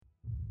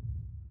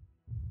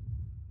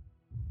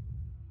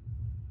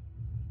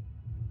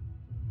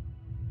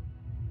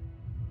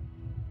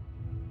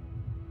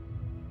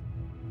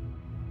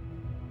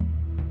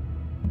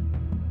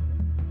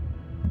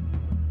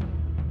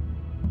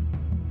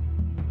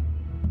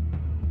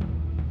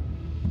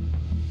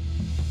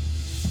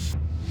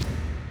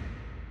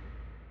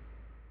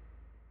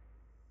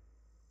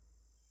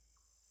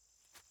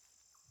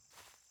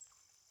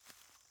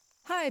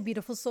Hi,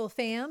 beautiful soul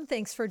fam.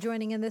 Thanks for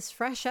joining in this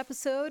fresh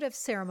episode of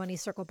Ceremony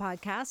Circle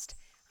Podcast.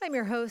 I'm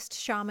your host,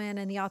 shaman,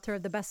 and the author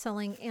of the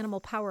best-selling Animal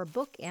Power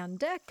book and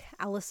deck,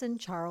 Allison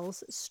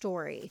Charles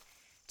Story.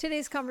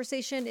 Today's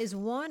conversation is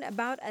one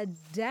about a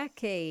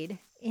decade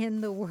in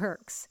the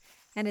works,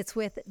 and it's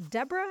with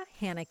Deborah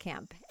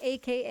Hanekamp,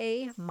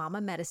 aka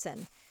Mama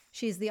Medicine.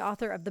 She's the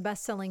author of the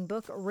best-selling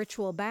book,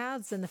 Ritual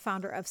Baths, and the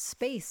founder of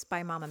Space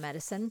by Mama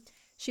Medicine.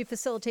 She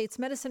facilitates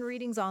medicine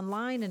readings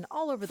online and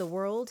all over the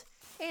world.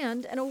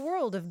 And in a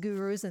world of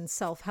gurus and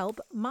self-help,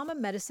 Mama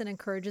Medicine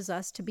encourages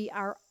us to be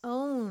our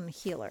own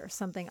healer,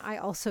 something I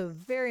also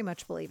very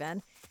much believe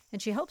in.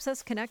 And she helps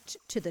us connect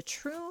to the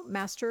true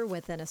master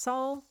within us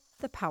all,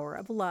 the power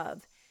of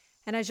love.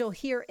 And as you'll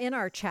hear in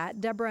our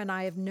chat, Deborah and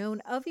I have known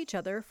of each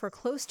other for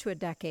close to a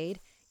decade,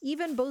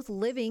 even both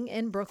living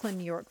in Brooklyn,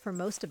 New York for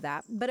most of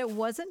that, but it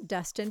wasn't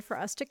destined for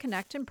us to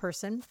connect in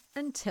person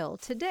until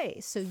today.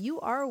 So you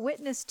are a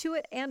witness to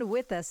it and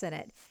with us in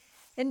it.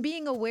 And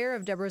being aware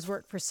of Deborah's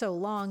work for so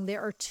long,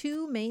 there are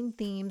two main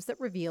themes that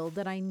revealed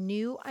that I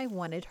knew I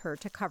wanted her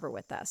to cover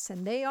with us,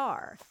 and they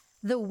are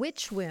the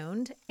witch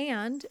wound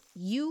and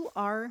you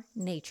are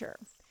nature.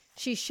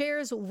 She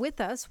shares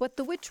with us what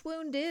the witch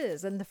wound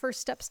is and the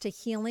first steps to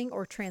healing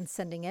or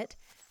transcending it.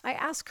 I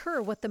ask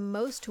her what the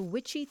most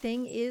witchy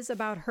thing is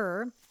about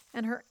her,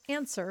 and her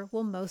answer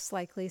will most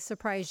likely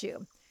surprise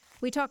you.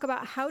 We talk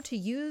about how to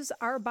use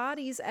our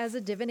bodies as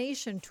a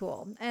divination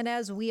tool, and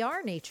as we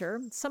are nature,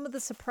 some of the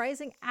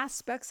surprising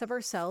aspects of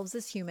ourselves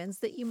as humans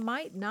that you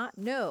might not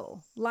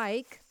know,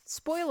 like,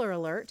 spoiler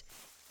alert,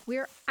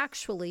 we're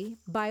actually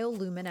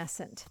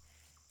bioluminescent.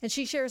 And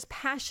she shares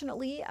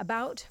passionately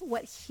about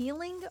what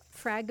healing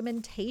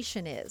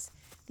fragmentation is,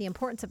 the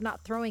importance of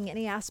not throwing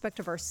any aspect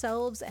of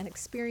ourselves and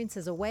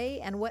experiences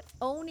away, and what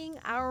owning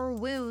our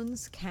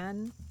wounds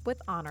can,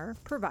 with honor,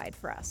 provide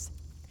for us.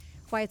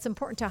 Why it's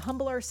important to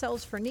humble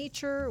ourselves for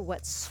nature,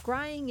 what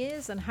scrying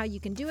is and how you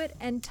can do it,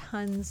 and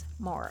tons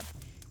more.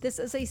 This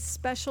is a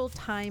special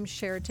time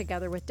shared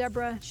together with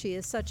Deborah. She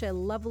is such a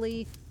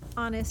lovely,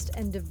 honest,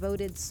 and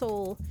devoted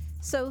soul.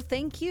 So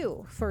thank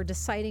you for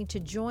deciding to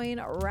join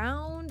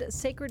around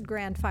Sacred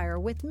Grandfire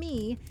with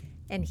me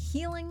and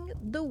healing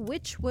the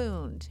witch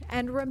wound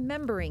and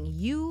remembering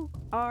you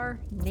are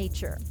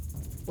nature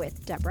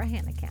with Deborah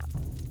Hanekamp.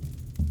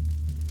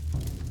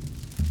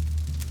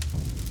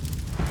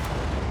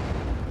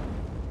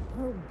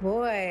 Oh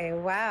boy,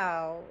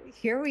 wow.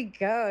 Here we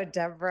go,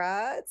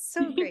 Deborah. It's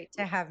so great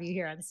to have you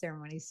here on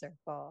Ceremony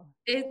Circle.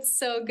 It's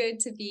so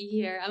good to be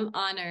here. I'm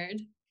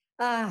honored.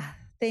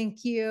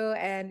 Thank you.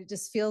 And it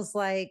just feels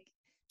like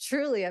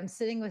truly I'm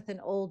sitting with an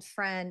old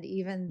friend,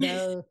 even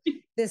though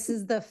this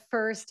is the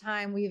first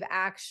time we've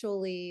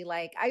actually,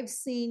 I've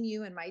seen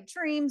you in my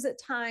dreams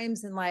at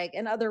times, and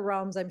in other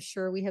realms, I'm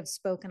sure we have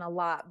spoken a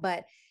lot,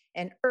 but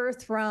in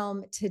Earth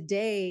realm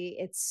today,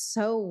 it's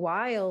so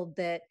wild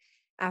that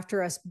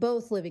after us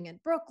both living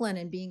in Brooklyn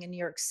and being in New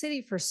York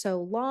City for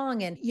so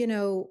long, and,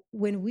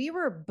 when we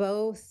were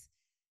both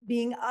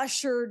being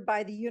ushered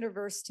by the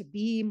universe to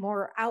be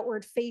more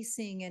outward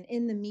facing and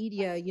in the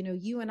media,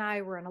 you and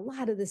I were in a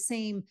lot of the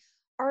same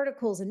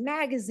articles and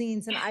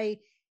magazines. And I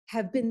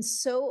have been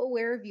so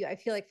aware of you, I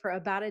feel like for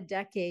about a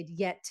decade,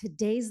 yet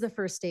today's the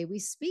first day we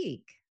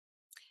speak.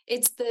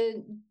 It's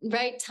the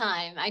right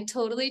time. I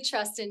totally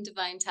trust in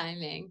divine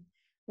timing.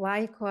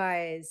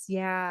 Likewise.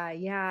 Yeah.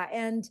 Yeah.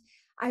 And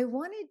I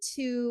wanted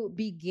to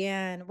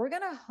begin. We're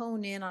going to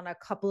hone in on a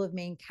couple of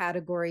main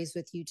categories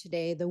with you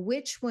today, the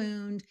witch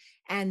wound,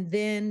 and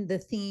then the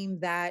theme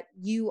that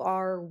you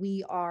are,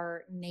 we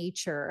are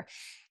nature.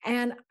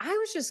 And I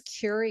was just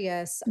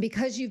curious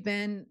because you've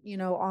been,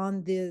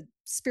 on the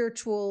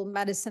spiritual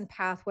medicine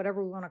path,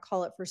 whatever we want to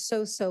call it, for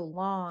so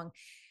long,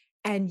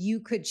 and you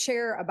could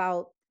share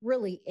about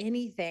really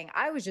anything.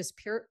 I was just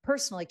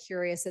personally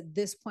curious at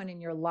this point in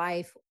your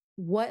life,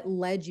 what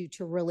led you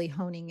to really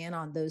honing in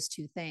on those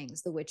two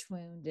things, the witch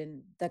wound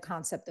and the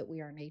concept that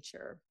we are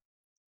nature?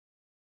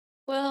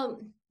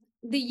 Well,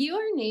 the you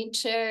are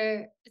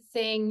nature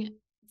thing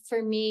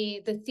for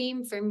me, the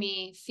theme for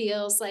me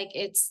feels like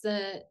it's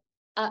the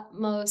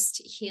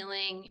utmost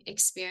healing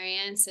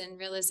experience and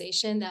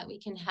realization that we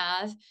can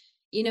have.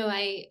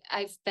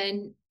 I've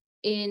been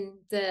in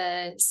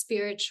the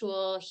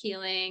spiritual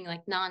healing,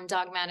 like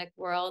non-dogmatic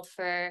world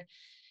for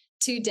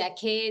 2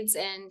 decades,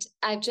 and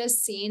I've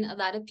just seen a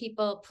lot of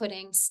people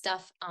putting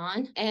stuff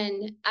on,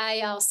 and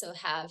I also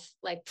have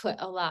put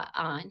a lot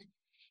on.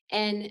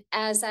 And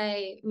as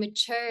I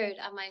matured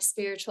on my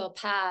spiritual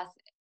path,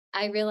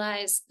 I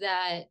realized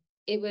that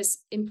it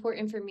was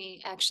important for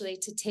me actually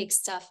to take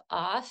stuff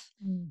off,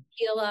 Mm.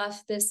 peel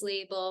off this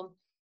label,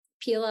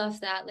 peel off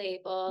that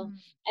label.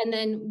 And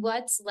then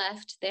what's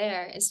left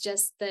there is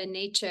just the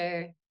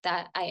nature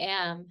that I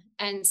am.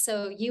 And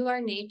so you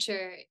are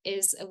nature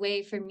is a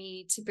way for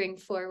me to bring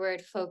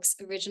forward folks'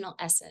 original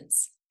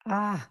essence.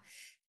 Ah,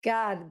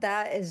 God,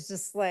 that is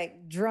just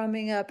like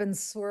drumming up and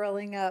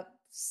swirling up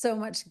so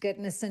much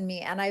goodness in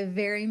me, and I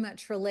very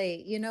much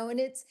relate, and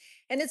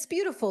it's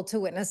beautiful to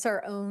witness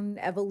our own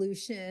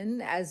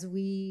evolution as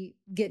we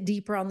get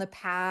deeper on the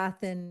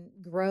path and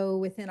grow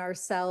within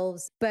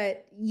ourselves.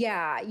 But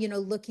yeah,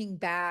 looking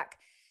back,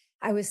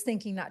 I was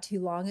thinking not too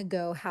long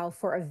ago how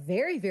for a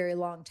very, very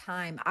long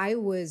time, I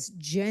was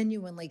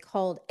genuinely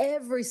called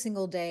every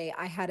single day.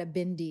 I had a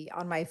bindi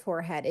on my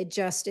forehead.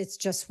 It's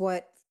just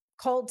what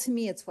called to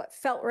me. It's what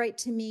felt right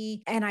to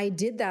me. And I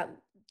did that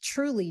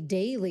truly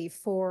daily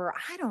for,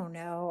 I don't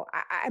know,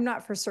 I'm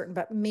not for certain,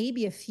 but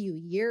maybe a few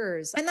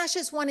years. And that's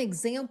just one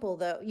example,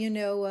 though,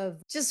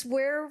 of just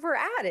where we're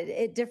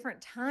at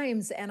different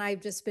times. And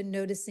I've just been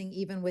noticing,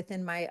 even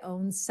within my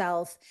own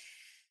self,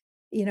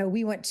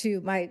 we went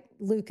to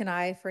Luke and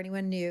I, for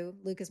anyone new,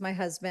 Luke is my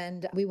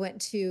husband. We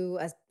went to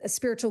a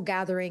spiritual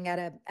gathering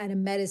at a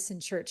medicine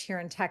church here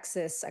in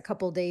Texas a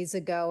couple days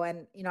ago.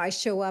 And, I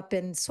show up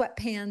in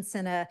sweatpants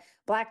and a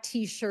black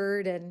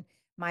t-shirt and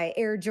my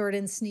Air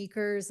Jordan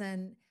sneakers.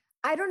 And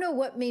I don't know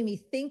what made me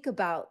think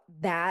about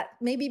that.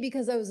 Maybe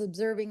because I was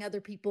observing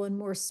other people in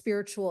more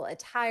spiritual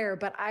attire,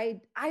 but I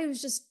was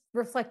just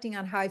reflecting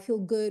on how I feel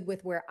good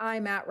with where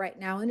I'm at right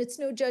now. And it's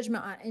no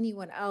judgment on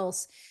anyone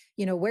else.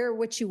 Wear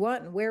what you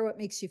want and wear what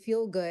makes you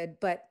feel good.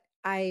 But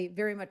I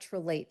very much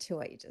relate to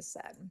what you just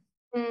said.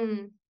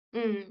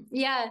 Mm,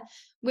 yeah.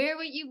 Wear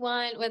what you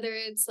want, whether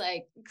it's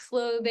like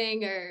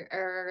clothing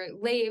or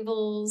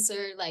labels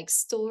or like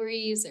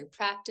stories or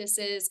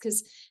practices,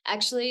 because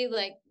actually,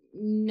 like,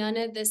 none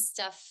of this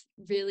stuff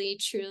really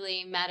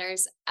truly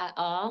matters at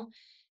all.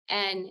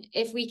 And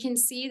if we can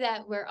see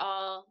that we're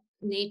all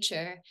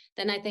nature,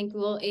 then I think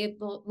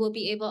we'll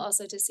be able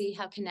also to see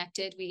how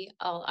connected we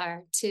all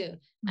are too.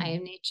 I Mhm.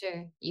 am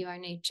nature, you are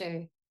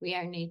nature, we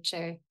are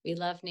nature, we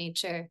love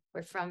nature,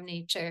 we're from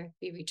nature,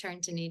 we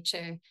return to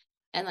nature,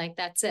 and like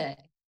that's it.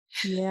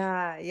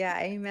 Yeah, yeah,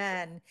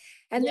 amen.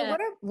 And then Yeah.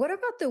 what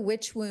about the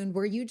witch wound?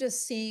 Were you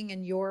just seeing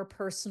in your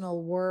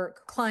personal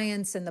work,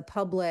 clients and the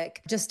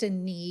public, just a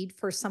need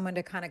for someone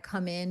to kind of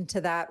come into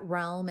that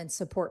realm and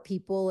support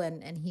people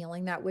and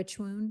healing that witch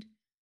wound?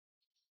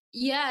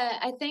 Yeah,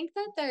 I think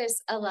that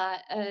there's a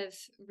lot of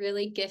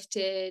really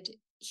gifted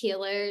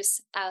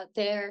healers out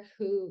there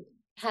who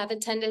have a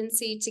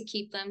tendency to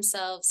keep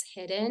themselves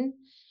hidden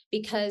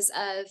because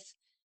of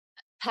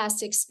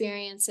past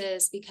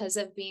experiences, because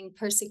of being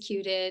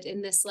persecuted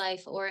in this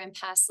life or in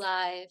past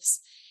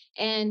lives.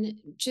 And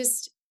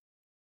just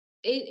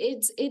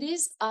it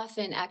is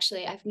often,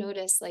 actually, I've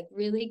noticed, like,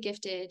 really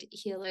gifted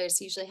healers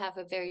usually have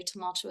a very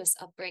tumultuous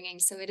upbringing.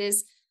 So it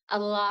is a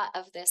lot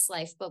of this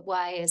life, but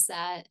why is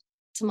that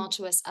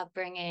tumultuous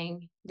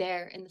upbringing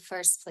there in the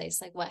first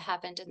place? Like, what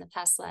happened in the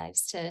past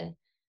lives to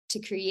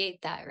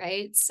create that,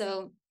 right?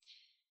 So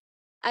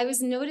I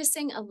was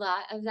noticing a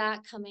lot of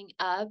that coming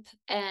up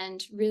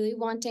and really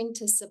wanting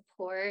to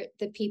support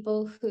the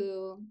people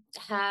who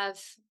have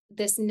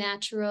this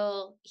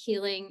natural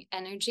healing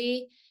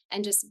energy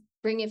and just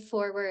bring it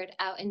forward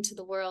out into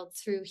the world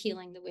through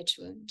healing the witch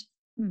wound.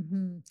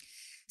 Hmm.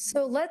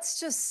 So let's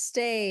just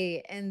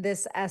stay in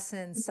this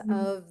essence Mhm.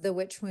 of the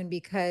witch wound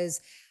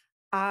because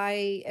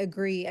I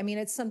agree. I mean,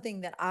 it's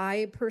something that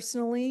I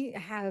personally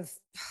have.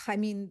 I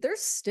mean,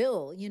 there's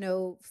still,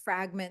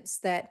 fragments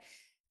that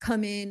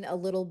come in a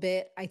little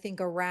bit, I think,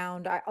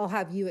 around. I'll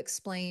have you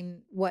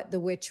explain what the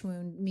witch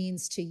wound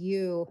means to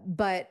you.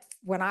 But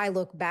when I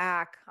look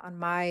back on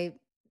my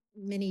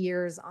many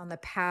years on the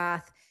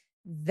path,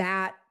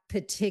 that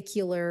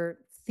particular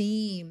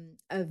theme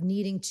of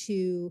needing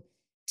to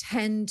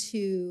tend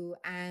to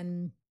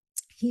and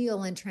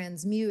heal and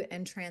transmute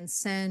and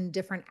transcend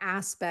different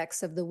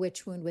aspects of the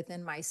witch wound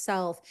within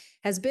myself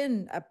has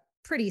been a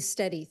pretty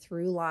steady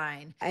through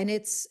line, and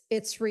it's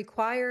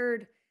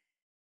required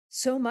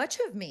so much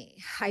of me.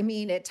 I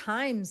mean, at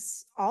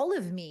times all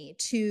of me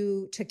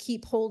to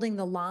keep holding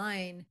the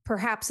line,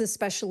 perhaps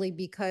especially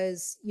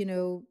because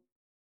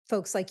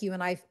folks like you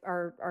and I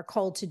are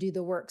called to do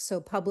the work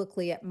so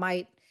publicly, it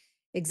might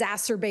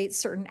exacerbate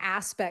certain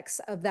aspects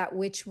of that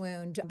witch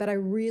wound. But I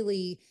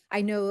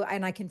know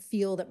and I can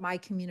feel that my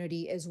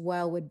community as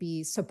well would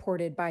be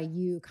supported by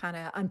you kind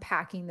of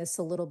unpacking this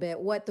a little bit,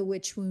 what the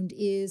witch wound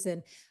is,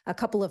 and a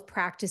couple of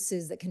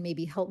practices that can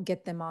maybe help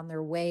get them on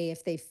their way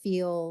if they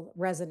feel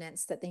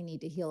resonance that they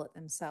need to heal it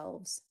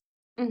themselves.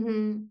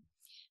 Mhm.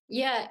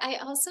 Yeah, I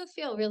also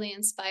feel really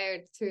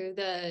inspired through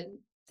the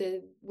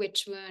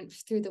witch wound,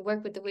 through the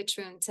work with the witch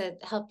wound, to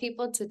help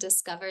people to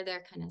discover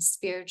their kind of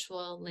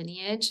spiritual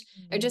lineage,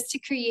 or Mm. just to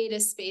create a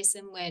space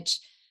in which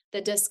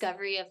the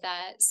discovery of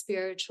that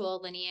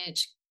spiritual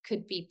lineage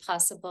could be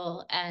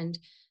possible, and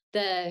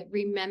the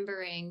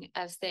remembering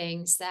of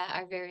things that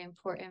are very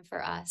important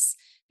for us,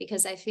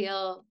 because I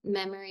feel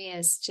memory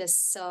is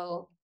just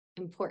so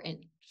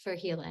important for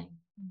healing.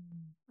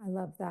 I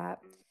love that.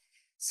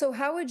 So,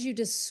 how would you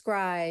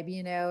describe,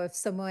 if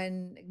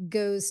someone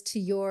goes to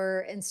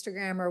your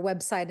Instagram or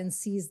website and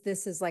sees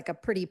this as like a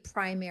pretty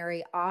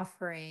primary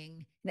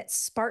offering and it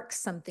sparks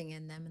something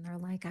in them and they're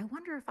like, I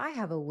wonder if I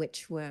have a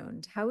witch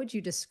wound? How would you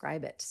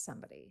describe it to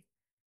somebody?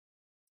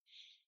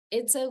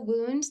 It's a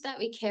wound that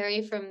we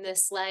carry from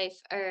this life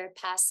or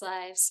past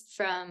lives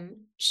from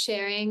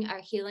sharing our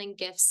healing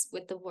gifts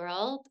with the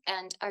world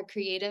and our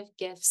creative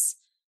gifts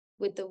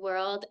with the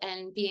world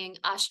and being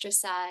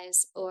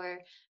ostracized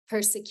or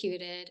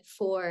persecuted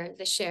for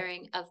the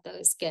sharing of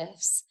those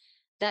gifts.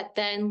 That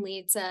then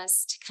leads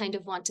us to kind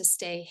of want to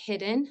stay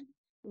hidden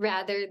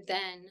rather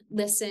than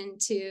listen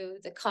to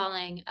the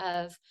calling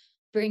of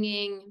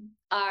bringing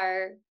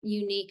our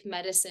unique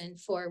medicine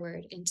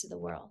forward into the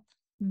world.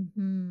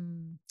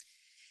 Hmm.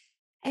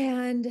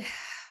 And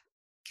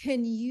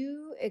can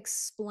you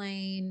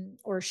explain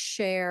or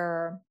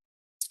share?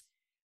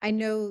 I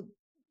know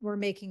we're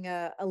making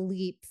a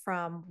leap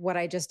from what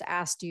I just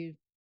asked you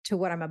to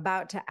what I'm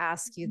about to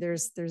ask you.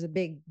 There's a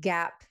big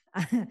gap,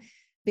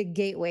 big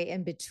gateway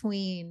in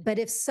between. But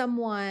if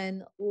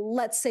someone,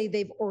 let's say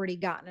they've already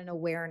gotten an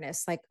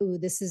awareness, like, "Ooh,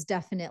 this is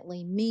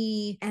definitely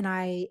me," and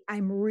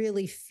I'm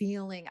really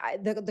feeling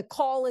the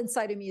call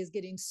inside of me is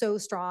getting so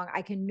strong,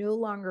 I can no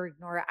longer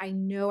ignore it. I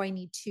know I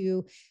need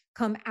to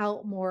come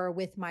out more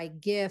with my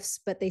gifts,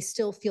 but they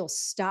still feel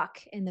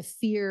stuck in the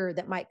fear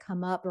that might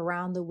come up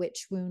around the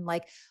witch wound.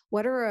 Like,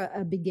 what are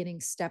a beginning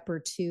step or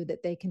two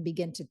that they can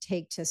begin to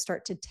take to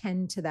start to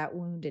tend to that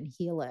wound and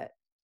heal it?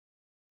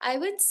 I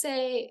would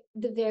say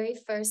the very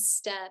first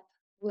step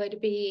would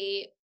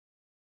be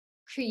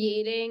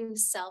creating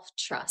self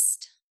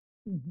trust,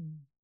 Mhm.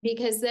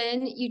 because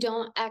then you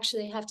don't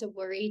actually have to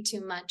worry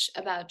too much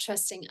about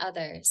trusting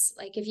others.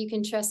 Like, if you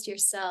can trust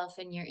yourself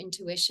and your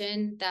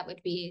intuition, that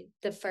would be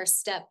the first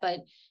step.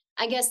 But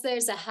I guess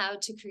there's a how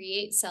to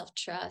create self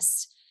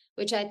trust,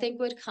 which I think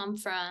would come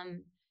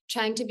from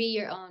trying to be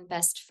your own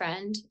best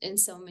friend in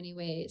so many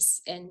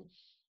ways. And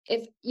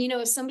if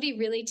somebody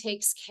really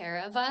takes care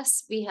of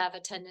us, we have a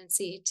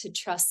tendency to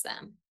trust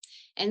them.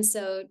 And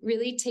so,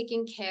 really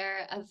taking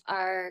care of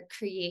our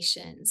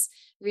creations,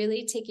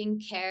 really taking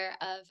care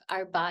of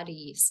our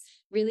bodies,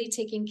 really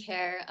taking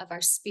care of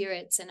our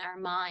spirits and our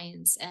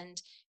minds,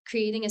 and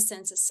creating a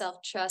sense of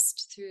self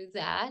trust through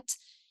that.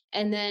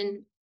 And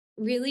then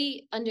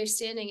really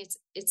understanding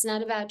it's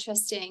not about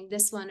trusting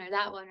this one or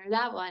that one or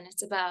that one.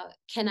 It's about,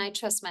 can I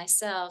trust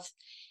myself?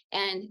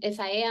 And if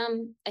I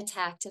am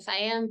attacked, if I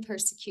am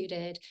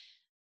persecuted,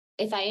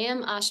 if I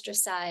am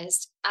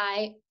ostracized,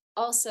 I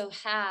also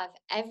have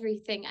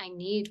everything I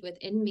need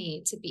within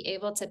me to be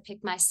able to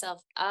pick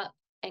myself up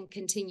and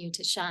continue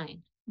to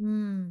shine.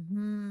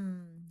 Hmm.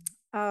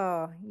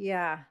 Oh,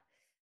 yeah.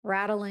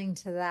 Rattling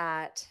to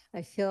that.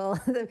 I feel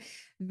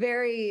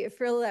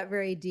feel that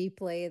very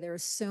deeply.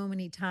 There's so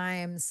many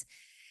times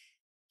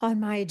on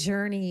my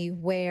journey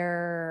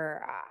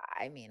where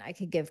I mean, I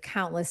could give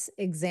countless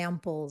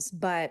examples,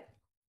 but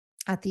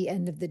at the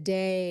end of the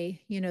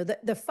day,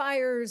 the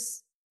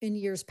fires in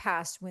years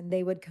past when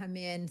they would come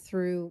in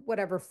through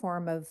whatever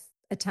form of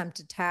attempt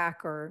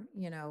attack or,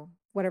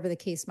 whatever the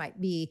case might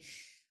be,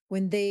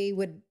 when they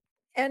would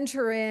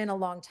enter in a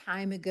long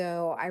time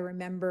ago, I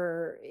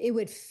remember it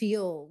would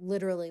feel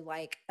literally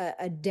like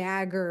a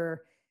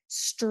dagger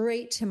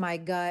straight to my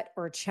gut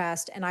or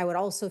chest. And I would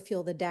also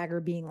feel the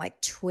dagger being like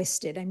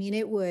twisted. I mean,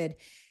 it would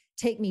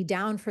take me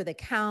down for the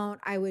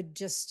count. I would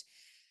just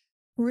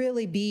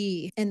really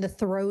be in the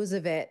throes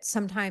of it,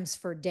 sometimes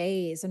for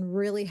days, and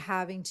really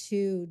having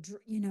to,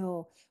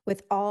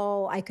 with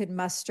all I could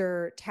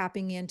muster,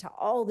 tapping into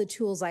all the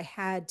tools I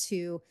had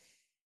to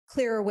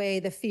clear away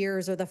the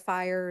fears or the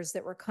fires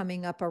that were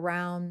coming up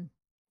around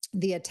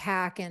the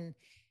attack. And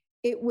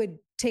it would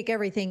take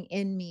everything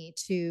in me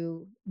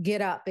to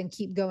get up and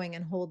keep going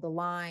and hold the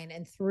line.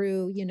 And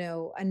through,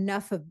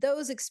 enough of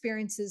those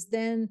experiences,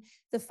 then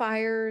the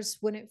fires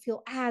wouldn't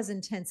feel as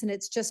intense. And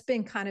it's just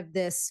been kind of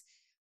this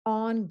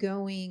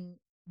ongoing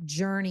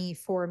journey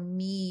for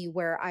me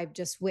where I've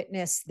just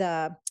witnessed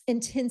the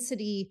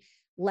intensity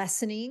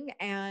lessening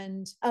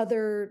and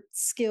other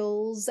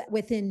skills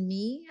within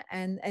me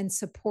and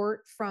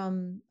support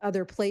from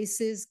other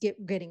places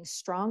getting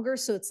stronger.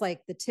 So it's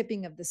like the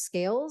tipping of the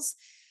scales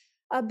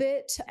a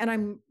bit. And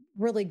I'm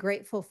really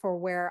grateful for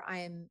where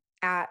I'm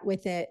at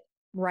with it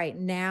right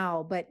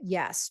now. But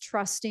yes,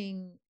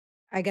 trusting,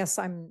 I guess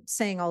I'm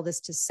saying all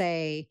this to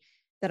say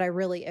that I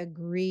really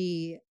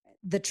agree.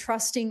 The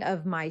trusting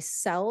of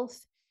myself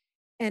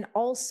and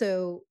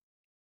also,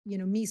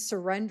 me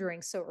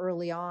surrendering so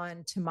early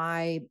on to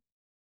my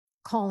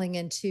calling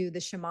into the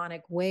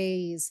shamanic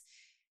ways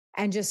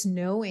and just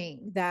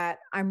knowing that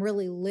I'm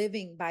really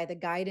living by the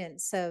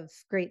guidance of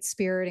Great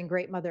Spirit and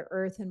Great Mother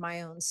Earth and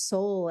my own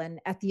soul. And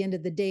at the end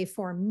of the day,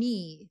 for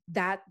me,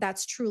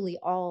 that's truly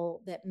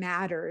all that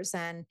matters.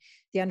 And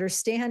the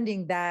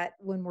understanding that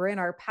when we're in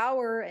our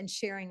power and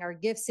sharing our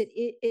gifts,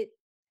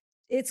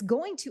 it's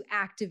going to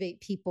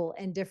activate people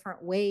in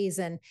different ways.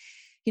 And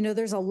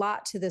there's a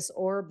lot to this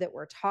orb that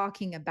we're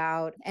talking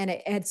about, and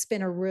it's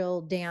been a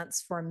real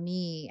dance for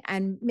me.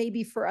 And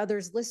maybe for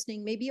others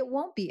listening, maybe it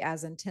won't be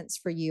as intense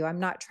for you. I'm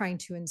not trying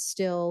to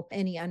instill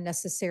any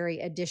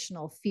unnecessary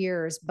additional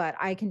fears, but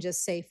I can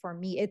just say for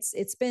me,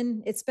 it's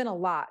been a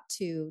lot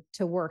to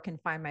work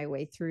and find my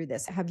way through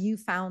this. Have you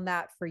found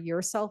that for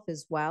yourself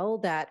as well?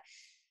 That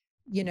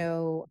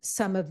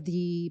some of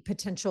the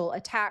potential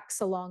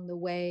attacks along the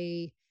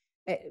way.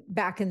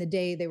 Back in the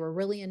day, they were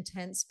really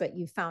intense, but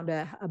you found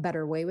a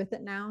better way with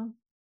it now?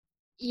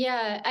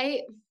 Yeah,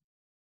 I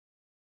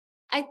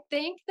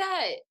think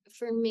that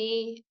for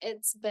me,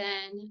 it's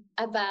been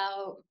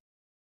about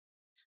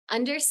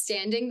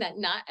understanding that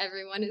not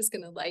everyone is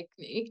going to like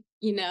me,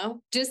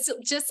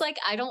 just like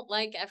I don't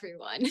like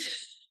everyone.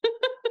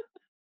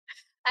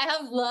 I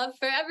have love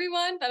for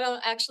everyone, but I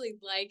don't actually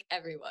like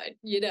everyone.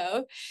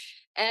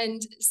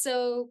 And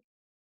so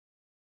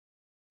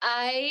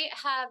I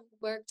have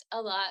worked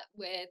a lot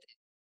with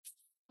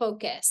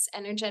focus,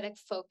 energetic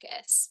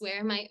focus.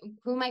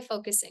 Who am I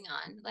focusing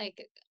on?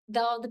 Like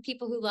all the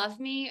people who love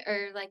me,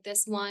 or like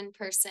this one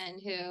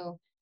person who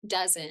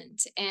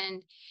doesn't.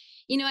 And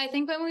I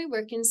think when we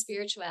work in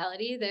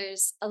spirituality,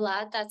 there's a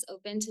lot that's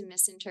open to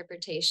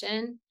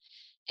misinterpretation.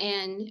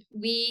 And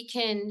we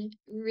can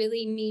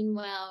really mean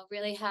well,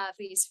 really have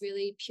these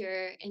really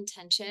pure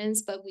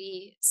intentions, but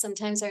we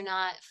sometimes are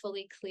not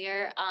fully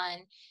clear on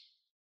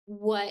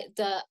what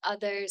the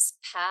other's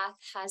path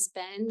has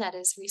been that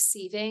is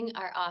receiving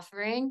our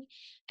offering.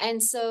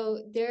 And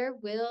so there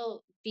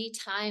will be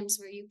times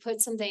where you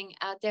put something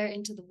out there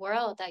into the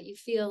world that you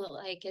feel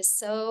like is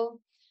so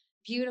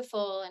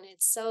beautiful and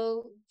it's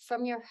so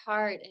from your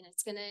heart and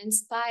it's going to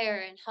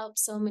inspire and help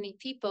so many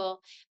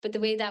people, but the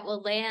way that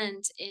will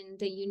land in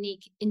the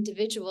unique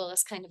individual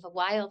is kind of a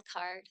wild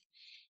card.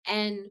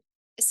 And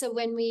so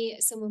when we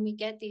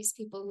get these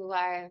people who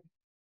are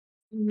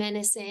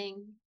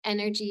menacing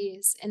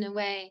energies in a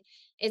way,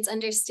 it's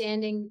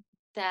understanding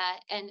that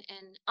and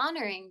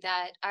honoring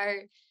that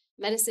our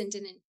medicine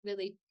didn't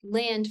really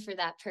land for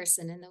that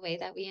person in the way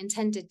that we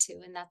intended to,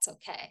 and that's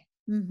okay.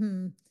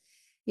 Hmm.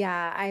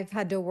 Yeah, I've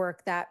had to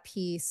work that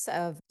piece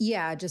of,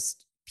 yeah,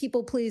 just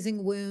people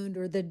pleasing wound,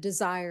 or the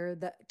desire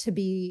that to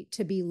be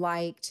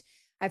liked.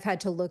 I've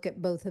had to look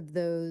at both of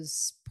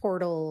those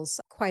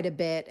portals quite a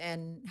bit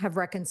and have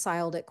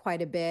reconciled it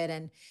quite a bit.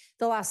 And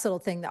the last little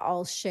thing that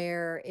I'll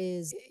share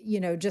is,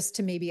 just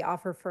to maybe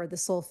offer for the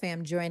Soul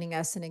Fam joining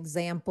us an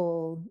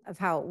example of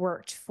how it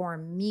worked for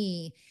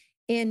me,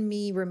 in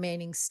me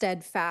remaining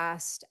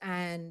steadfast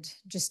and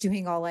just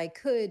doing all I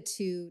could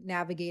to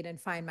navigate and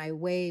find my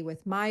way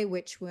with my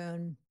witch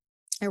wound.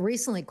 It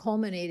recently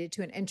culminated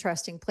to an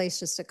interesting place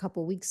just a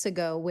couple weeks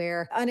ago,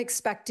 where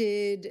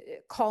unexpected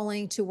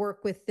calling to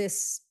work with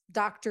this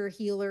doctor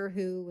healer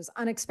who was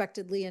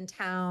unexpectedly in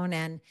town.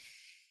 And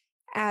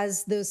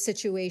as those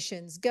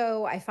situations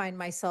go, I find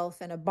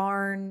myself in a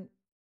barn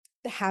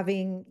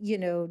having,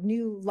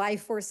 new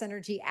life force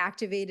energy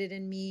activated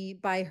in me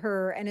by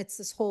her. And it's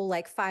this whole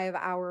like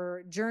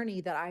 5-hour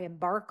journey that I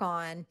embark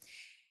on.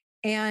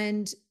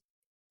 And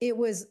it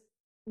was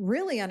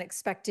really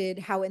unexpected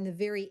how, in the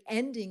very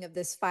ending of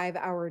this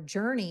 5-hour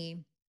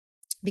journey,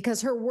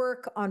 because her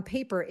work on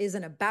paper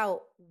isn't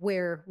about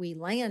where we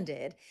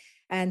landed.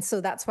 And so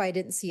that's why I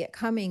didn't see it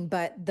coming.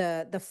 But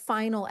the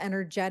final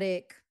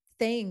energetic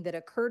thing that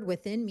occurred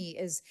within me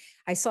is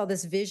I saw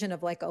this vision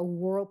of like a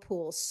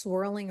whirlpool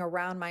swirling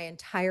around my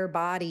entire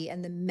body.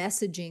 And the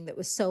messaging that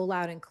was so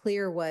loud and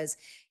clear was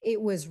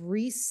it was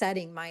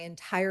resetting my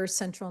entire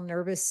central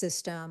nervous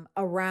system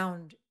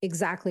around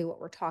exactly what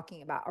we're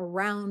talking about,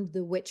 around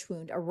the witch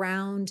wound,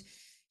 around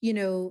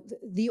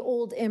the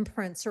old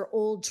imprints or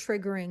old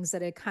triggerings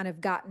that had kind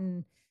of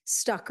gotten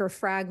stuck or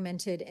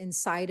fragmented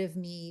inside of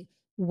me,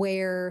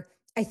 where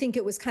I think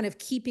it was kind of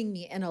keeping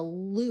me in a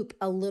loop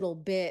a little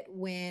bit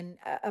when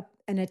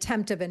an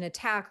attempt of an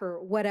attack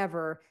or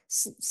whatever,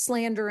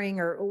 slandering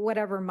or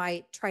whatever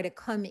might try to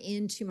come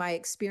into my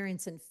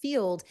experience and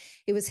field,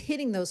 it was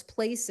hitting those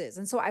places.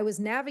 And so I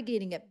was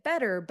navigating it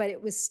better, but it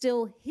was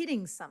still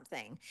hitting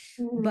something.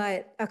 Mhm.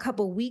 But a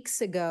couple weeks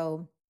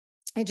ago,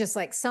 it just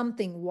like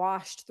something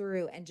washed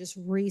through and just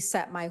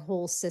reset my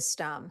whole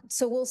system.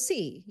 So we'll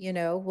see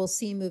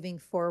moving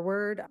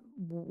forward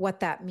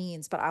what that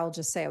means. But I'll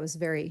just say I was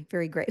very,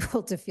 very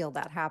grateful to feel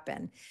that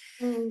happen.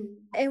 Mm.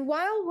 And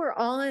while we're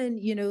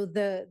on,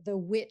 the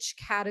witch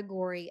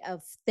category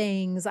of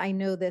things, I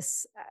know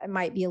this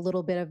might be a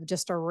little bit of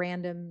just a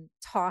random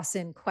toss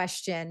in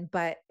question,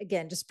 but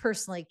again, just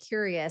personally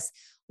curious,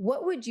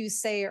 what would you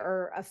say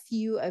are a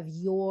few of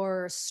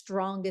your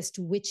strongest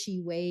witchy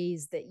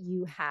ways that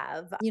you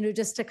have,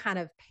 just to kind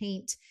of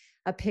paint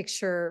a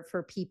picture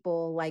for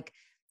people, like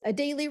a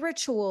daily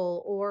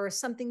ritual or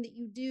something that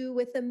you do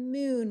with a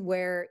moon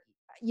where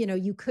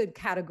you could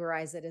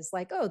categorize it as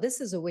like, oh,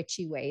 this is a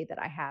witchy way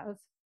that I have.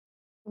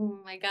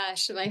 Oh my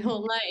gosh, my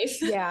whole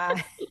life.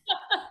 Yeah.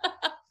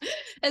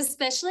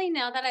 Especially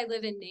now that I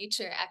live in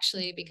nature,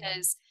 actually, Mhm.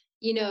 because,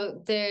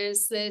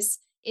 there's this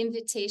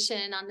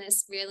invitation on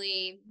this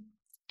really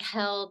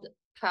held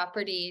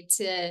property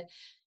to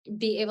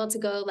be able to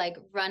go like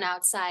run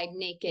outside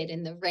naked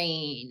in the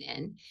rain.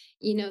 And,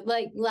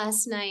 like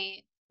last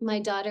night, my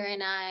daughter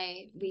and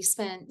we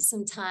spent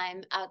some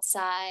time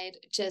outside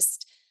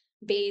just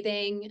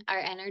bathing our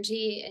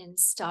energy in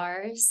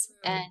stars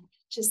Mm. and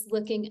just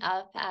looking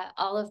up at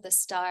all of the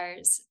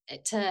stars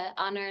to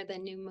honor the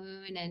new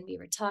moon. And we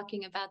were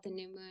talking about the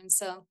new moon.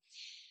 So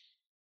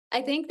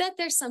I think that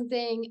there's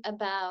something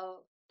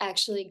about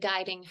actually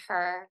guiding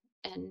her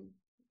and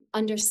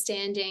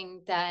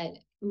understanding that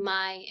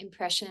my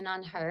impression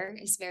on her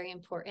is very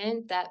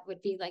important. That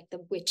would be like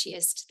the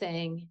witchiest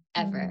thing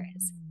ever Mm.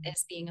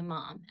 is being a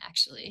mom,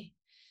 actually.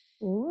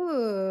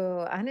 Ooh,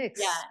 Yeah.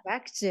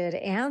 unexpected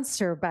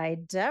answer by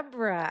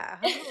Deborah.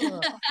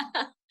 Oh,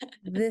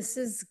 this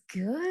is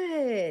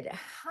good.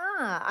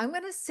 Huh. I'm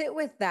going to sit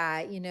with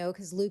that,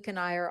 because Luke and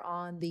I are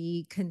on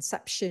the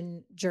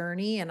conception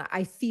journey, and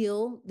I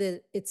feel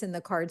that it's in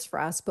the cards for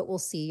us, but we'll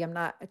see. I'm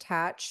not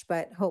attached,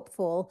 but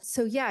hopeful.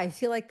 So, yeah, I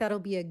feel like that'll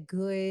be a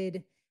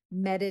good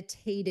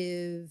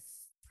meditative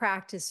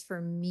practice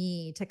for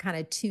me to kind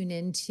of tune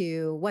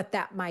into what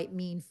that might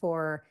mean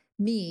for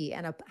me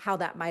and how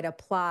that might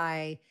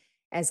apply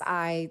as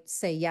I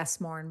say yes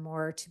more and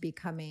more to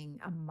becoming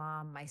a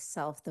mom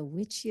myself. The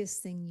witchiest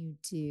thing you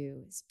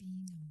do is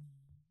being a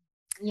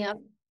mom. Yep.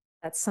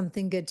 That's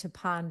something good to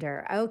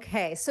ponder.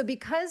 Okay. So,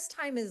 because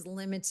time is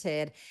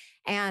limited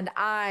and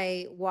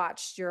I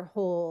watched your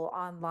whole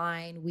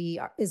online,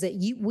 is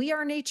it We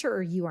Are Nature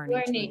or You Are Your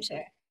Nature nature.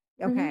 retreat?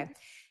 Mhm, Okay.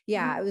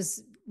 Yeah. It mhm.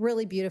 was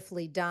really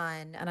beautifully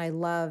done. And I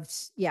loved,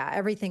 yeah,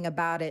 everything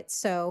about it.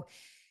 So,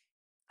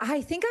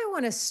 I think I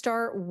want to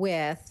start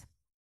with,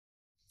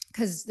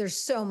 because there's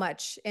so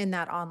much in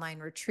that online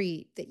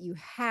retreat that you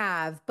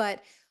have.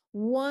 But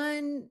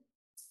one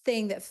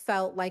thing that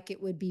felt like it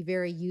would be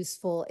very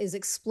useful is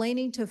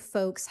explaining to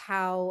folks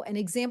how an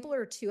example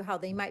or two, how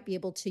they might be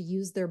able to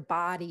use their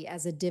body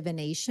as a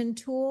divination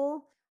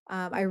tool.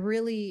 I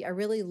really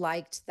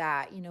liked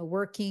that,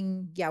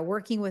 working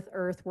with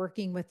earth,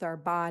 working with our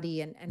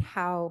body, and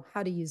how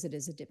to use it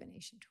as a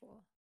divination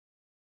tool.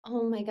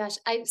 Oh my gosh.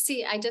 I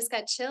just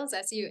got chills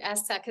as you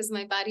asked that because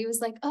my body was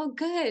like, oh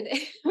good.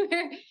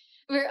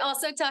 We're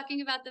also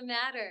talking about the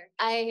matter.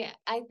 I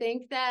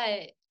think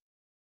that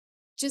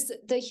just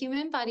the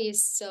human body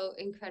is so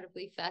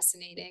incredibly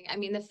fascinating. I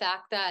mean, the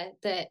fact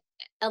that the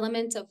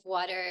element of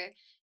water,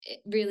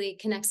 it really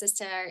connects us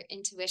to our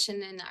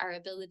intuition and our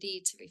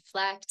ability to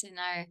reflect and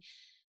our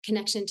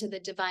connection to the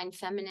divine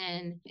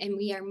feminine. And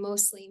we are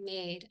mostly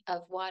made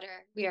of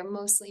water. We are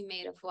mostly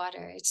made of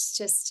water.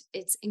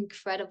 It's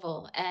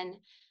incredible. And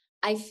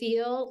I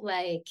feel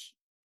like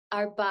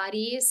our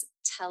bodies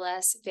tell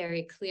us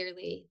very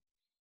clearly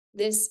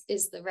this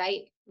is the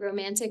right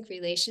romantic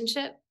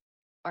relationship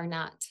or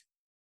not.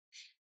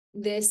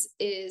 This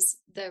is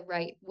the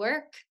right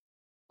work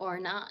or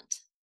not.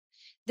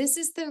 This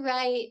is the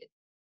right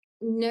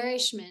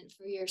nourishment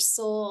for your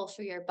soul,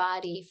 for your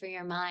body, for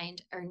your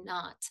mind or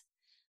not.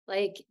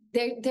 Like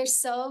there's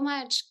so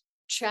much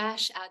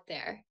trash out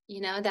there,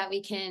 that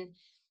we can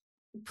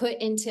put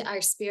into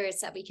our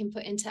spirits, that we can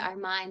put into our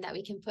mind, that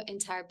we can put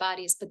into our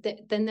bodies. But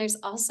then there's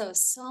also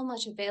so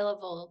much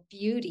available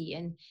beauty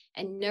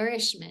and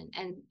nourishment.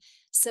 And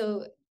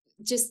so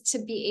just to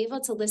be able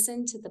to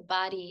listen to the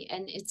body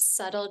and its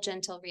subtle,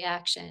 gentle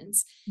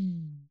reactions.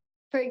 Mm.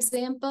 For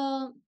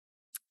example,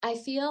 I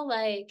feel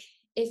like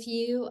if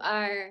you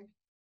are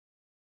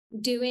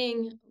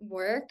doing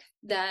work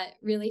that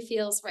really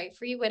feels right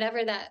for you,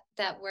 whatever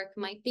that work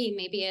might be,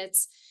 maybe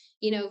it's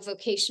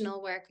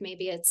vocational work,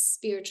 maybe it's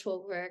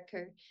spiritual work,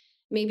 or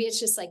maybe it's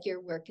just like your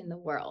work in the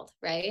world,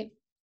 right?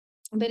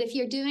 But if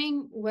you're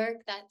doing work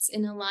that's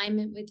in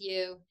alignment with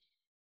you,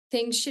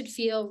 things should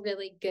feel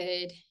really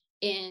good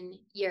in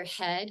your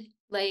head.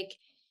 Like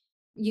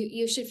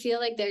you should feel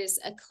like there's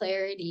a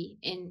clarity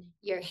in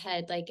your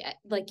head,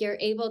 like you're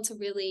able to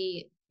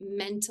really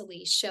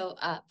mentally show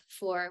up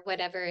for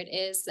whatever it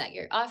is that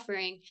you're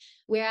offering.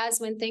 Whereas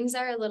when things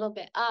are a little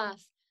bit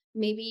off,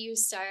 maybe you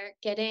start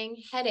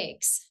getting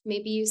headaches,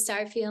 maybe you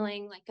start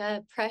feeling like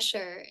a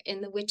pressure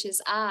in the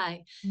witch's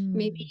eye,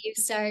 maybe Mm. you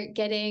start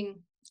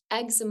getting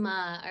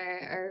eczema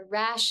or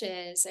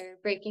rashes or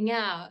breaking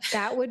out.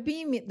 That would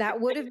be me. That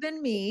would have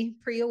been me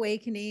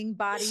pre-awakening,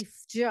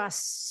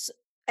 just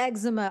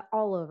eczema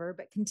all over,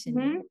 but continue.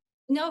 Mhm.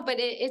 No, but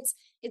it's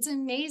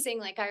amazing.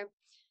 Like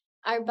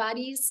our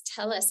bodies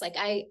tell us, like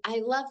I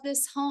love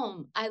this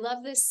home, I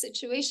love this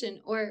situation,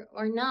 or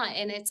not.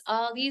 And it's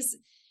all these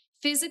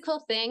physical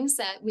things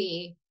that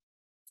we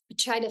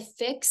try to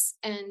fix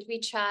and we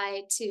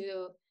try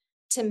to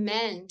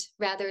mend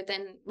rather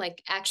than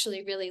like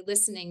actually really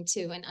listening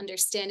to and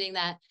understanding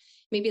that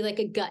maybe like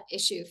a gut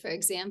issue, for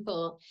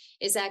example,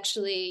 is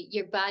actually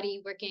your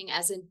body working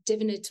as a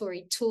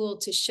divinatory tool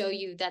to show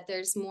you that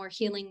there's more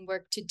healing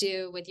work to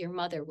do with your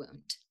mother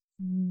wound.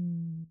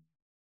 Mm.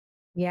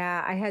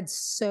 Yeah, I had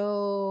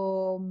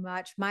so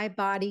much. My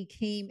body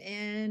came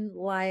in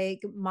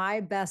like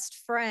my best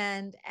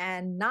friend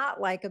and not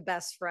like a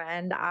best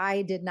friend.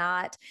 I did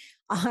not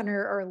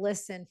honor or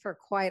listen for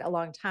quite a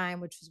long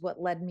time, which was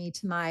what led me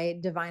to my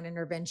divine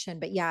intervention.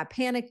 But yeah,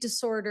 panic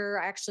disorder.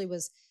 I actually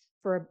was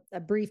for a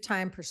brief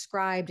time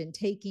prescribed and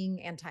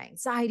taking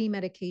anti-anxiety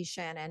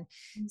medication and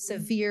Mhm.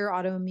 severe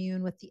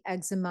autoimmune with the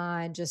eczema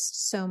and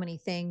just so many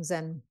things.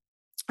 And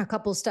a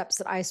couple steps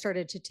that I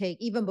started to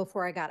take even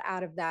before I got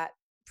out of that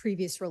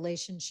previous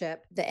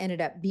relationship that ended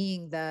up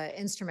being the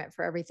instrument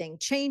for everything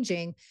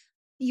changing.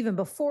 even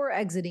before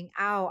exiting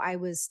out, I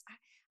was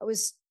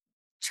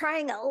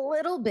trying a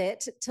little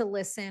bit to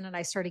listen, and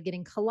I started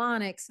getting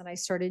colonics and I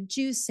started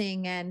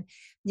juicing. And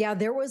yeah,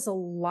 there was a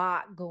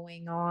lot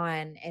going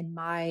on in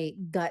my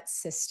gut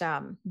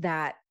system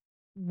that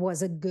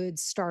was a good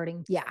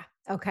starting. Yeah.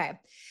 Okay.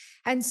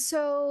 And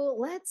so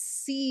let's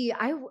see.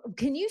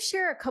 Can you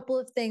share a couple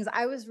of things?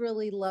 I was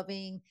really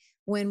loving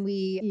when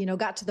we,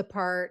 got to the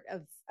part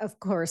of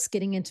course,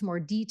 getting into more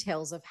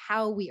details of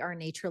how we are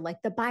nature,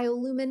 like the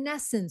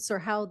bioluminescence or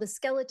how the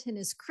skeleton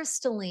is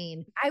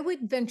crystalline. I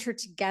would venture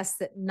to guess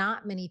that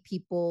not many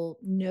people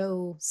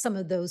know some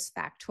of those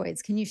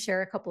factoids. Can you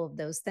share a couple of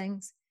those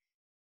things?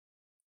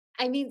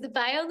 I mean, the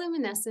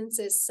bioluminescence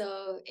is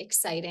so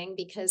exciting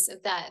because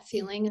of that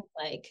feeling of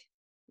like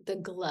the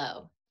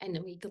glow, and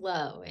we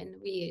glow, and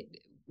we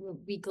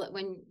glow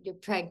when you're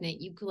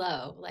pregnant, you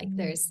glow. Like Mm.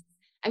 there's,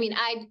 I mean,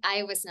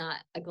 I was not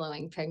a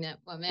glowing pregnant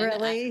woman.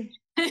 Really?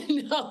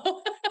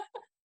 No,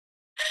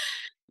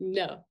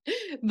 no,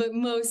 but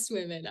most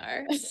women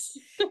are.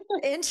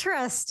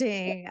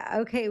 Interesting.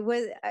 Okay.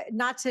 Was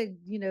not to,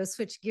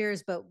 switch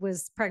gears, but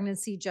was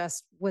pregnancy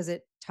was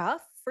it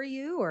tough for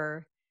you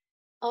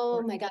Oh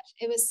or my gosh,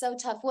 it was so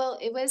tough. Well,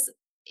 it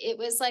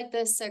was like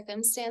the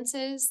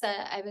circumstances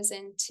that I was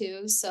in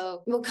too.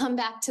 So we'll come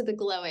back to the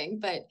glowing,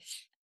 but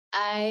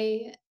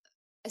I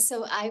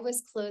so I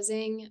was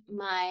closing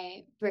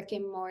my brick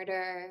and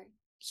mortar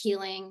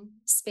healing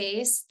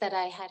space that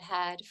I had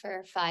had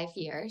for 5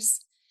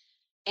 years.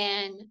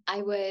 And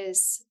I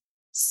was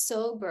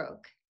so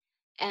broke.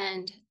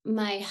 And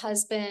my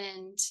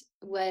husband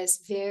was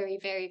very,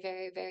 very,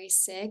 very, very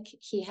sick.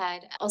 He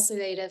had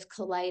ulcerative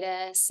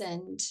colitis,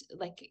 and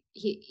like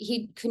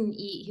he couldn't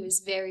eat. He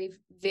was very,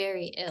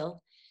 very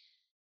ill.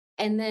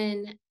 And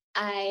then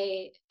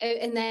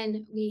and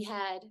then we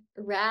had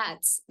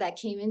rats that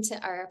came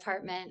into our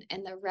apartment,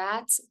 and the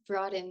rats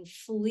brought in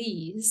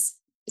fleas.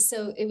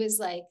 So it was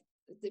like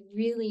the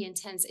really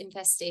intense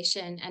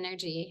infestation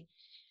energy.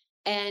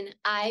 And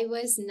I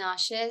was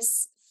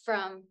nauseous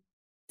from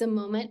the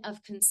moment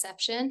of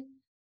conception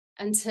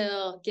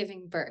until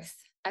giving birth.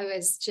 I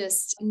was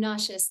just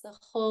nauseous the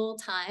whole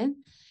time.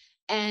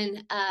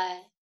 And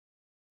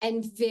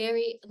and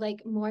very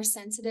like more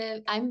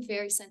sensitive. I'm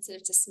very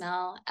sensitive to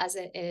smell as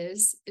it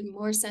is,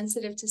 more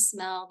sensitive to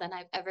smell than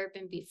I've ever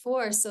been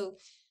before. So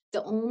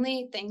the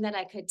only thing that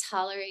I could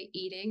tolerate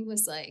eating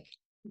was like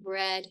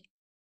bread,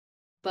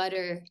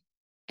 butter,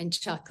 and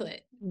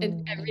chocolate.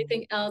 And Mm.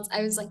 everything else,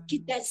 I was like,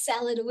 get that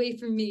salad away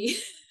from me.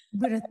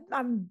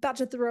 I'm about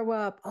to throw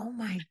up. Oh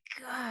my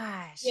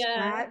gosh.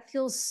 Yeah. That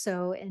feels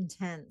so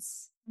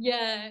intense.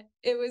 Yeah,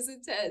 it was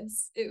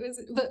intense. It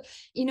was, but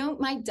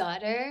my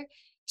daughter,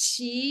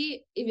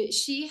 she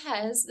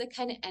has the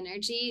kind of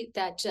energy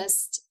that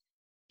just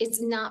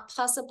it's not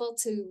possible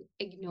to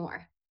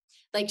ignore.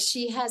 Like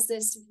she has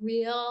this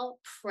real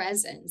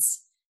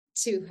presence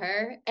to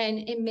her,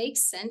 and it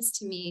makes sense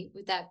to me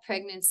with that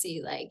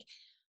pregnancy. Like,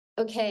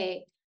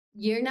 okay,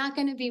 you're not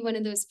going to be one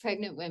of those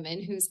pregnant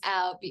women who's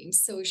out being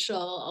social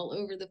all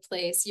over the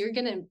place. You're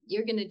going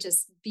to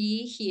just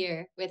be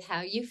here with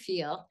how you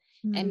feel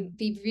and Mm.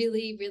 be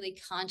really, really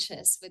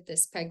conscious with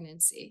this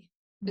pregnancy.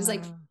 It was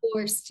like Wow.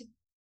 forced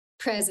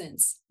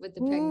presence with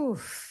the pregnancy.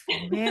 Oof,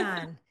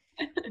 man.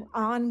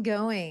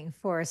 Ongoing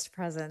forest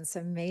presence.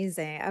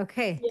 Amazing.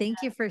 Okay. Yeah.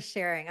 Thank you for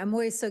sharing. I'm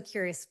always so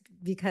curious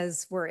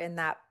because we're in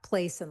that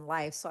place in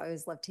life. So I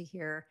always love to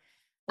hear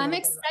a I'm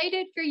little bit.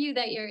 excited for you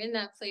that you're in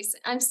that place.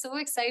 I'm so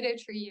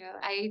excited for you.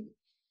 I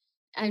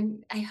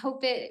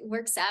hope it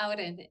works out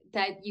and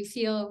that you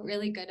feel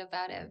really good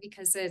about it,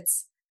 because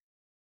it's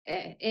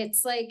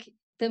like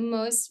the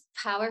most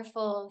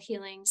powerful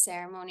healing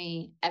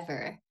ceremony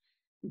ever.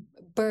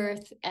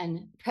 Birth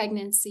and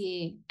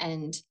pregnancy,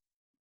 and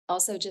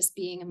also just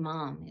being a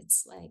mom.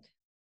 It's like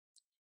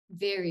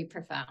very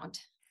profound.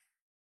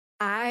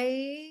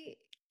 I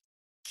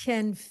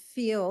can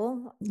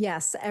feel,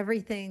 yes,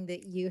 everything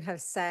that you have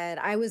said.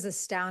 I was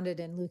astounded,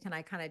 and Luke and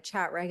I kind of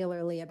chat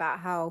regularly about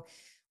how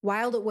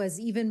wild it was,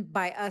 even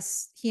by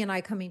us, he and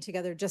I coming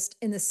together just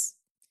in this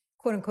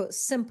quote unquote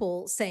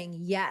simple saying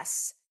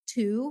yes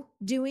to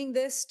doing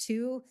this,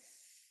 to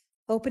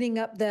opening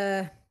up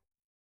the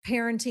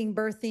parenting,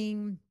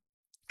 birthing,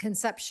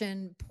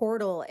 conception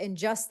portal, and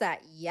just that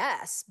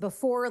yes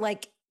before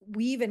like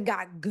we even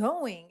got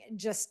going.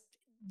 Just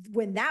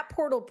when that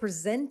portal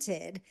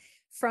presented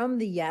from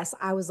the yes,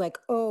 I was like,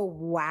 oh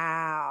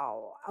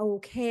wow,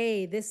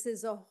 okay, this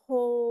is a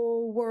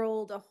whole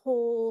world, a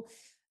whole,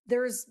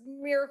 there's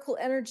miracle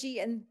energy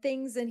and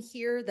things in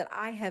here that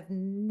I have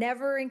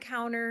never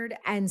encountered.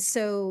 And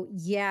so,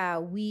 yeah,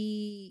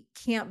 we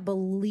can't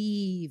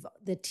believe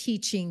the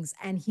teachings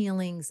and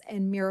healings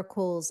and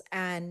miracles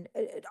and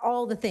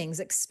all the things,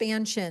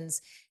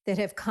 expansions that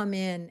have come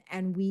in,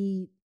 and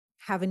we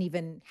haven't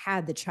even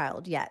had the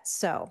child yet.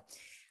 So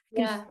I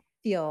can Yeah.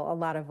 feel a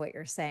lot of what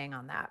you're saying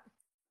on that.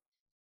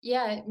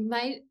 Yeah,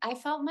 I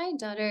felt my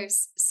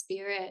daughter's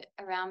spirit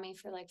around me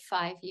for like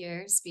 5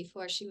 years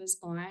before she was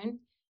born.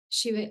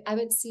 I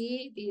would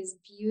see these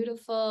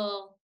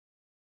beautiful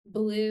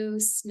blue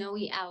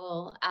snowy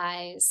owl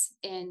eyes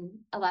in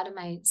a lot of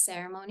my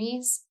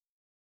ceremonies.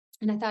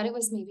 And I thought it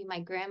was maybe my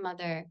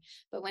grandmother,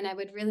 but when I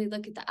would really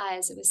look at the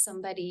eyes, it was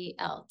somebody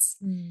else.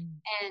 Mm.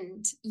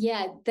 And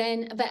yeah,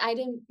 but I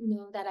didn't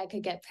know that I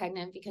could get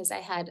pregnant because I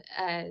had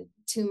a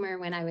tumor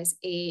when I was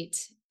 8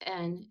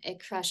 and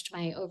it crushed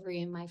my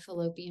ovary and my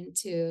fallopian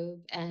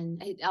tube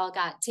and it all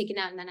got taken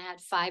out. And then I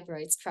had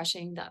fibroids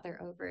crushing the other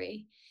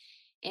ovary.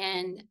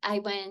 And I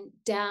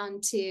went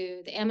down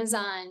to the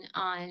Amazon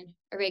on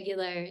a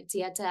regular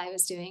dieta I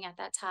was doing at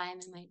that time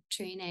in my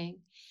training.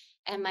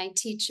 And my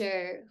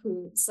teacher,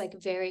 who's like a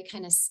very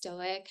kind of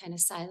stoic, kind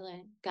of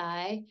silent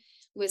guy,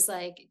 was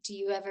like, "Do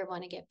you ever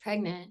want to get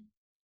pregnant?"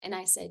 And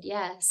I said,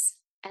 "Yes."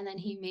 And then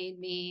he made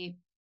me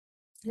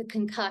the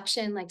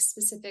concoction, like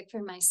specific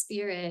for my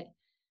spirit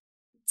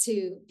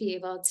to be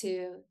able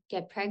to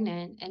get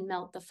pregnant and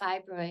melt the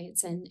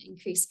fibroids and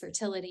increase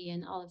fertility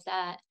and all of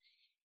that.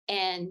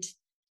 And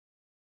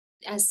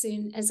as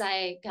soon as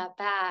I got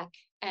back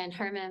and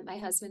Herman, my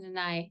husband, and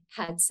I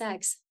had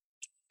sex,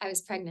 I was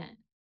pregnant.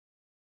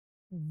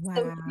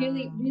 So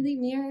really, Wow. really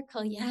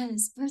miracle.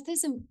 Yes, birth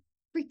is a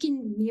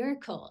freaking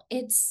miracle.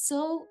 It's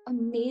so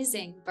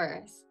amazing,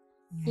 birth.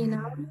 You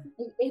know,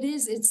 Yeah. it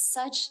is. It is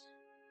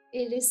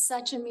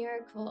such a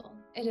miracle.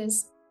 It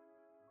is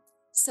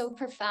so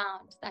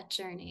profound, that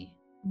journey.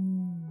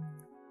 Mm.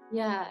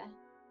 Yeah.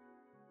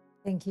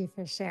 Thank you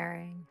for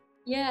sharing.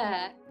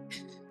 Yeah.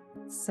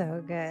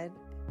 So good.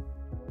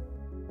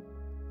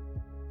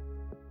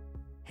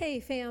 Hey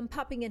fam,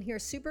 popping in here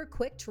super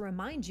quick to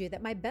remind you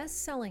that my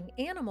best-selling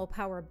Animal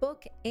Power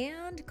book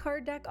and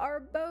card deck are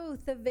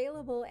both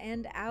available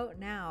and out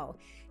now.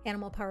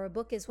 Animal Power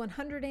book is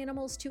 100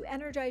 animals to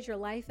energize your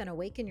life and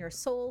awaken your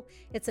soul.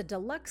 It's a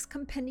deluxe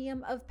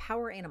compendium of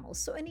power animals.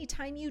 So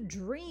anytime you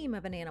dream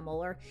of an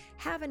animal or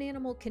have an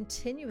animal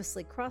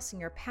continuously crossing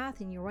your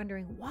path and you're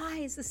wondering, why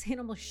is this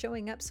animal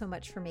showing up so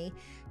much for me?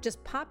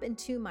 Just pop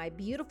into my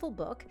beautiful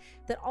book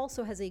that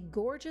also has a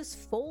gorgeous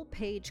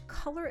full-page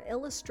color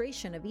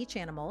illustration of each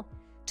animal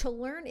to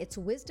learn its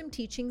wisdom,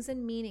 teachings,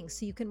 and meanings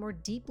so you can more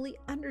deeply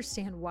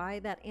understand why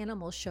that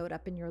animal showed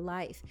up in your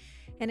life.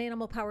 An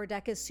Animal Power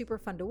deck is super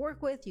fun to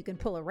work with. You can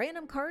pull a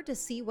random card to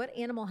see what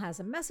animal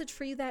has a message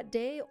for you that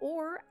day,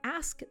 or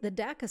ask the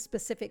deck a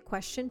specific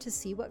question to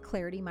see what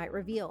clarity might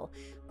reveal.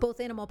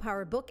 Both Animal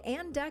Power book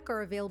and deck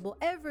are available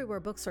everywhere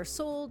books are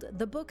sold.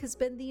 The book has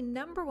been the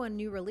 #1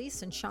 new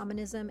release in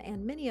shamanism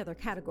and many other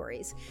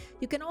categories.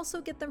 You can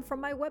also get them from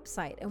my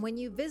website, and when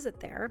you visit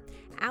there,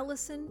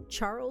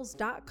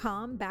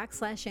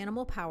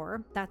 AllisonCharles.com/Animal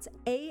Power, that's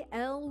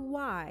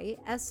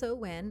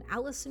ALYSON,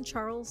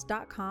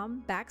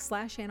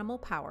 AllisonCharles.com/Animal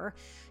Power,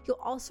 you'll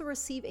also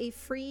receive a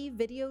free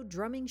video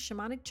drumming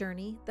shamanic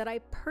journey that I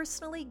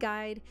personally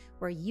guide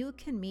where you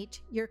can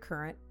meet your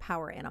current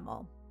power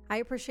animal. I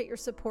appreciate your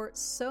support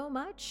so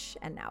much,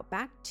 and now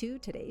back to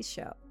today's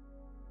show.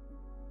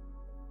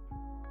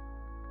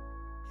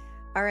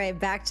 All right,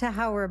 back to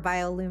how we're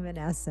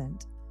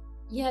bioluminescent.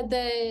 Yeah,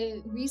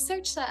 the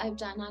research that I've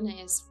done on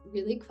it is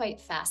really quite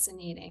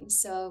fascinating.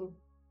 So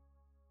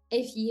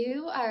if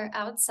you are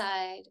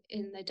outside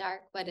in the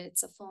dark, but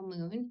it's a full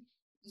moon,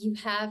 you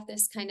have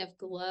this kind of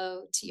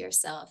glow to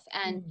yourself.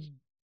 And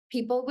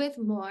people with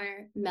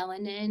more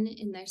melanin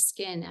in their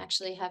skin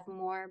actually have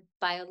more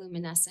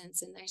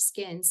bioluminescence in their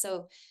skin.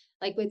 So,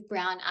 like with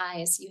brown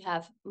eyes, you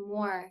have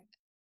more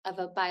of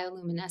a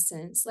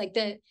bioluminescence. Like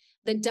the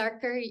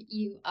darker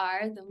you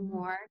are, the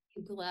more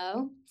you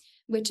glow,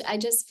 which I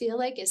just feel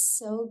like is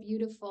so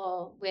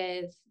beautiful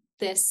with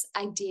this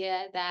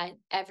idea that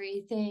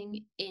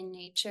everything in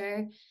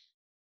nature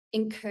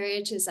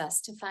encourages us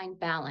to find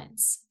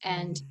balance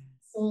and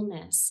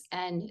wholeness,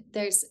 and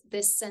there's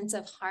this sense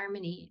of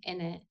harmony in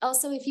it.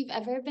 Also, if you've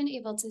ever been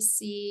able to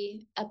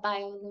see a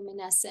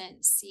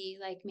bioluminescent sea,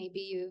 like maybe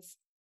you've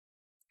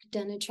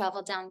done a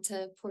travel down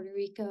to Puerto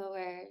Rico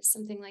or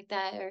something like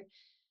that, or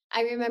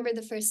I remember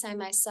the first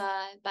time I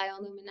saw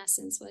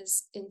bioluminescence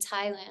was in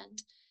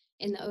Thailand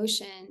in the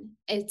ocean.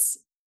 It's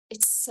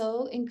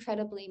so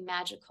incredibly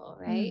magical,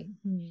 right?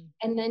 Mm-hmm.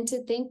 And then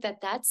to think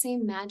that that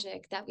same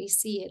magic that we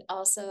see, it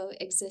also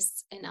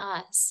exists in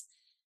us,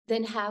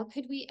 then how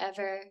could we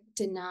ever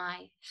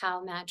deny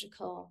how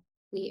magical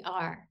we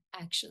are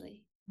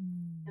actually?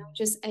 You know,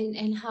 just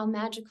and how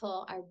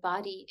magical our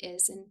body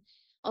is, and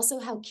also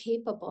how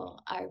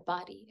capable our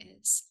body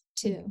is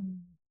too. Mm-hmm.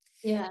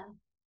 Yeah.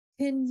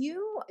 Can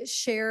you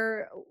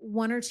share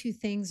one or two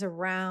things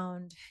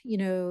around,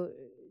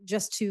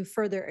 just to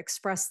further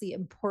express the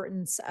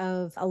importance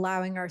of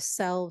allowing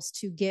ourselves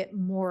to get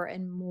more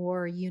and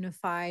more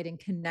unified and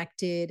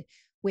connected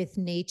with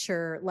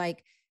nature,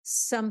 like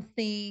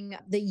something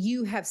that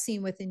you have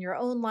seen within your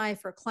own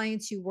life or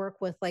clients you work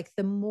with, like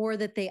the more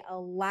that they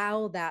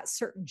allow that,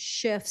 certain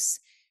shifts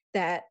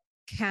that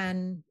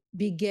can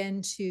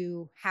begin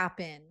to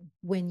happen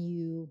when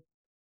you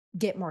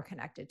get more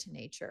connected to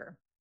nature?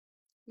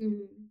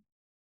 Mhm.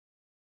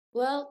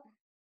 Well,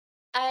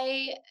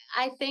 I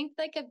think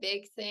like a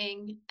big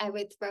thing I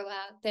would throw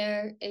out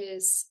there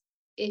is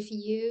if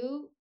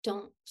you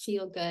don't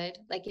feel good,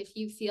 like if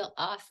you feel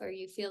off or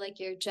you feel like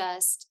you're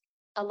just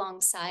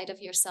alongside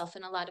of yourself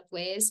in a lot of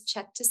ways,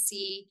 check to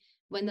see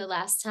when the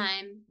last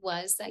time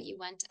was that you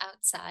went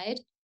outside.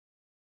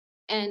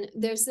 And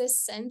there's this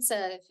sense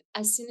of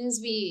as soon as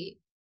we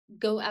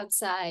go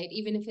outside,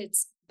 even if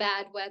it's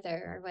bad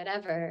weather or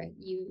whatever,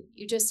 you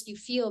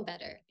feel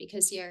better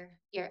because you're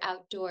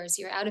outdoors,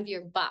 you're out of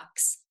your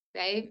box,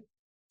 right?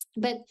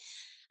 But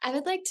I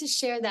would like to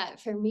share that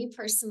for me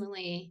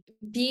personally,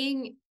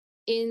 being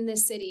in the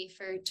city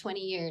for 20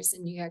 years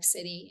in New York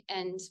City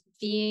and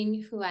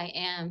being who I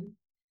am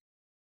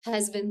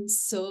has been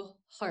so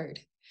hard.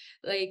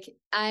 Like,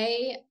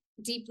 I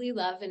deeply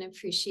love and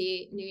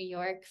appreciate New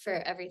York for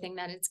everything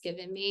that it's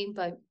given me.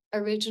 But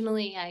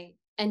originally, I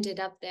ended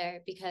up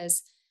there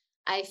because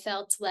I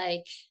felt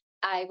like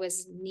I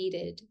was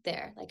needed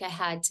there. Like, I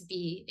had to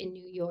be in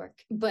New York.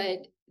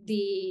 But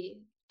the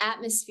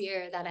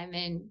atmosphere that I'm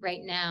in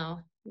right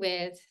now,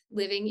 with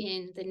living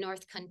in the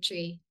North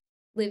Country,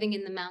 living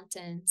in the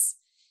mountains,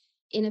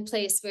 in a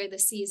place where the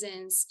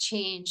seasons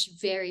change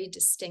very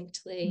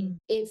distinctly,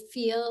 it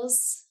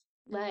feels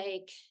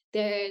like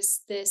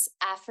there's this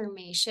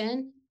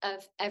affirmation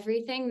of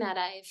everything that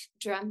I've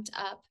dreamt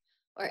up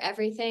or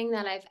everything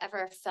that I've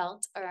ever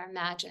felt or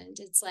imagined.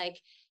 It's like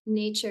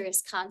nature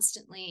is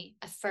constantly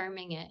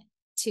affirming it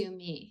to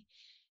me.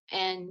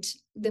 And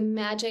the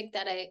magic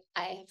that I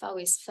have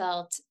always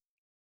felt,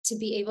 to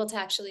be able to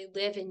actually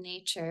live in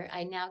nature,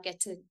 I now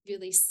get to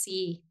really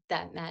see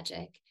that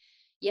magic.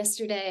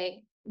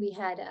 Yesterday, we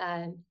had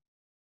a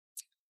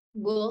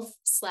wolf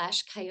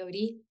slash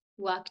coyote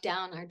walk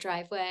down our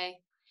driveway.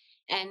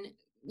 And,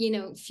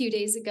 a few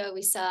days ago,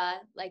 we saw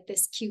like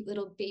this cute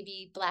little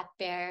baby black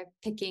bear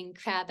picking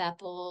crab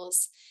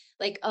apples.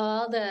 Like,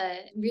 all the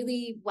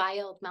really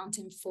wild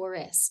mountain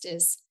forest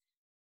it's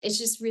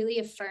just really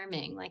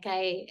affirming. Like,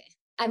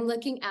 I'm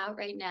looking out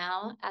right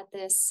now at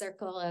this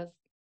circle of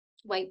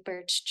white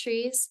birch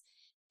trees.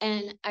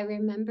 And I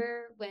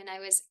remember when I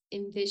was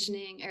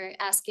envisioning or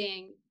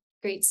asking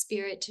Great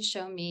Spirit to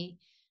show me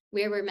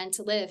where we're meant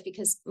to live,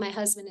 because my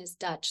husband is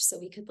Dutch, so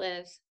we could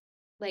live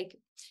like,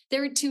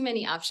 there were too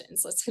many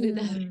options. Let's put it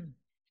that way.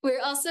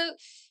 We're also,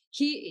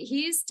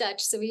 he's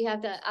Dutch, so we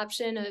have the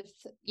option of,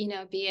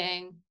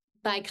 being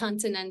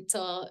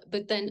bicontinental,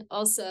 but then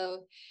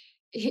also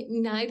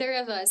neither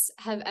of us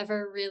have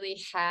ever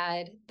really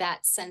had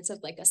that sense of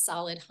like a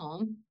solid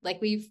home.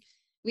 Like,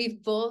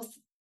 we've both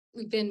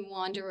been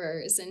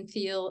wanderers and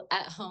feel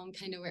at home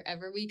kind of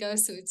wherever we go.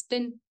 So it's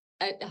been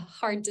a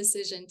hard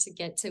decision to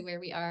get to where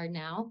we are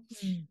now.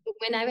 But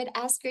when I would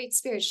ask Great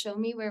Spirit, show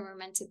me where we're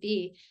meant to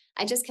be,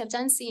 I just kept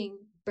on seeing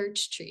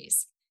birch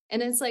trees.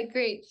 And it's like,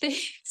 great,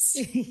 thanks.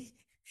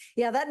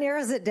 Yeah, that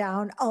narrows it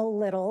down a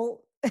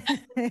little.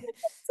 It's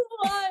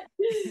a lot.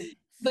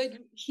 But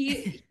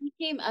he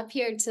came up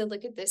here to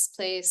look at this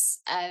place.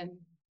 And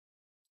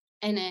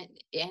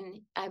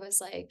I was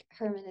like,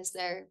 Herman, is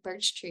there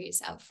birch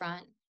trees out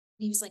front? And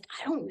he was like,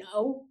 I don't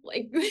know.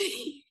 Like, what do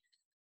you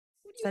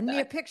Send me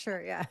a got?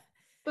 picture. Yeah.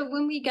 But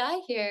when we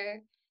got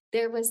here,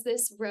 there was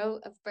this row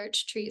of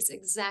birch trees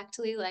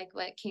exactly like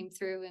what came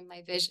through in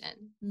my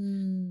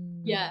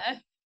vision. Yeah.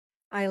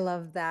 I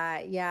love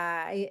that.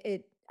 Yeah.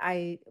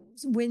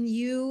 When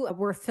you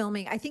were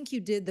filming, I think you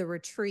did the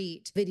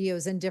retreat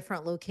videos in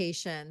different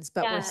locations,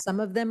 but were Yeah. some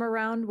of them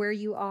around where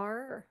you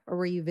are, or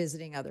were you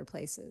visiting other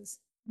places?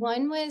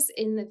 One was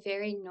in the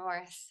very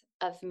north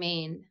of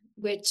Maine,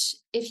 which,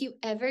 if you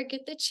ever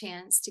get the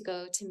chance to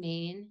go to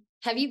Maine,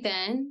 have you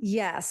been?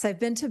 Yes, I've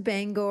been to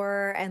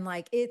Bangor, and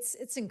like it's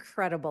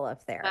incredible up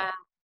Wow. there.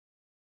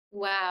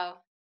 Wow.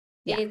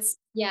 Yeah.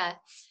 Yeah.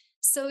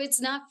 So it's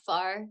not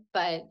far,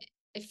 but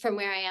from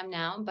where I am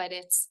now, but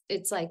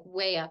it's like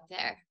way up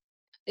there.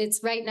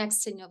 It's right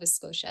next to Nova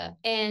Scotia.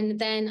 And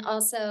then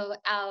also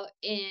out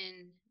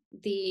in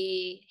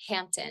the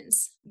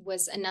Hamptons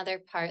was another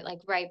part,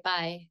 like right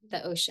by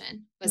the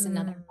ocean was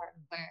another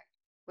part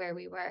where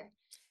we were.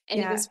 And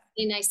it Yeah. was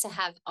really nice to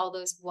have all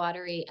those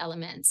watery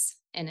elements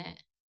in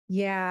it.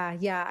 Yeah,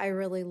 yeah, I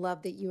really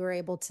love that you were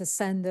able to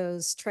send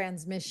those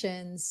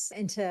transmissions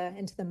into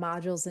the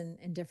modules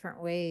in different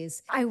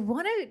ways. I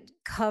want to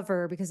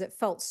cover, because it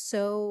felt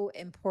so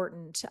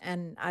important,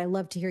 and I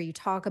love to hear you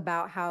talk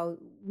about how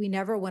we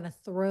never want to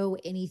throw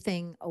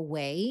anything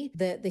away.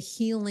 The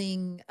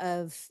healing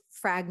of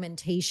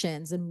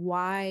fragmentations and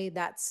why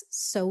that's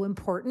so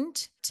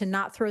important to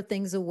not throw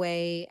things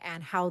away,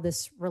 and how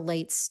this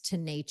relates to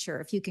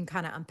nature. If you can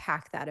kind of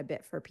unpack that a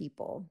bit for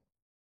people.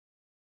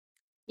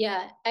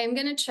 Yeah, I'm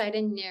going to try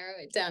to narrow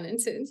it down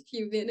into a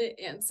few-minute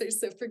answers.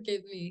 So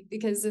forgive me,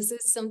 because this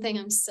is something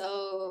I'm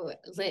so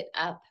lit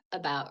up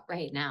about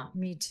right now.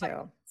 Me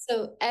too.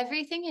 So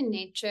everything in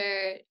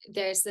nature,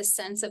 there's this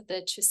sense of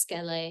the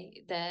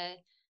triskele,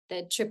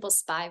 the triple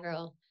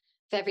spiral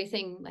of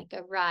everything like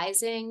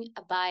arising,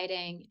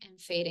 abiding,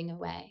 and fading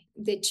away.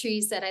 The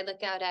trees that I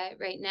look out at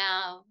right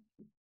now,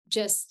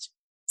 just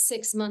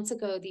 6 months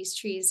ago, these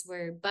trees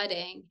were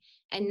budding,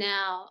 and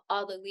now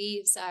all the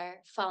leaves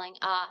are falling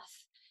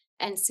off,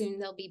 and soon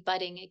they'll be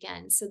budding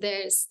again. So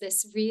there's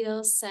this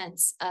real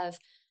sense of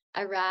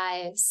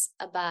arise,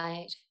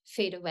 abide,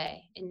 fade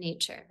away in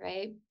nature,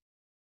 right?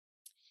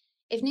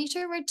 If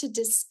nature were to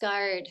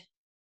discard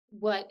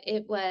what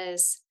it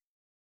was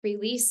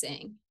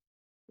releasing,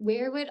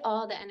 where would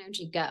all the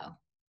energy go?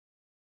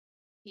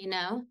 You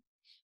know,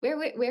 where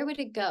would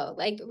it go?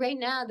 Like right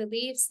now, the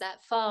leaves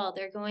that fall,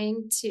 they're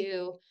going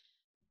to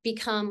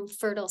become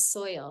fertile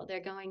soil. They're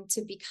going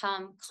to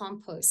become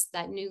compost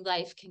that new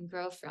life can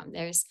grow from.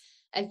 There's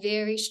a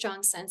very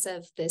strong sense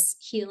of this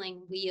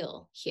healing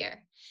wheel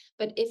here.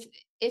 But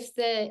if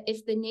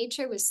the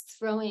nature was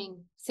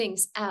throwing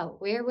things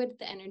out, where would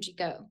the energy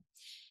go?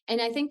 And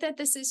I think that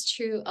this is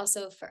true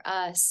also for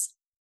us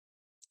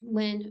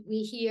when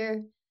we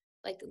hear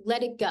like,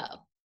 let it go,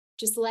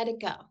 just let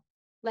it go,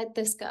 let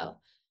this go,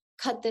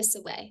 cut this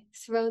away,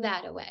 throw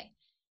that away.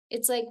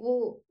 It's like,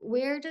 well,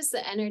 where does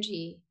the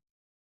energy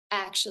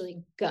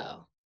actually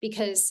go?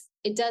 Because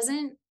it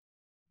doesn't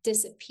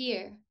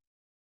disappear.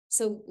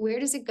 So where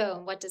does it go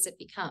and what does it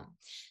become?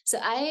 So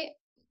I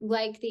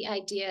like the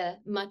idea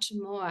much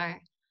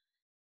more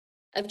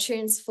of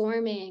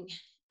transforming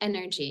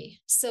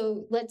energy.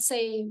 So let's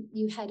say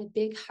you had a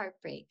big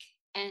heartbreak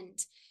and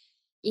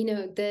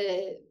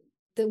the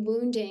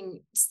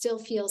wounding still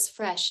feels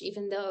fresh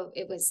even though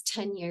it was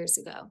 10 years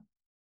ago.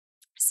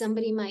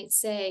 Somebody might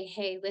say,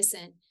 hey,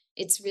 listen,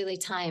 it's really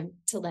time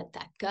to let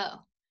that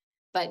go,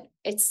 but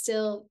it's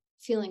still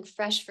feeling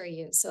fresh for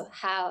you. So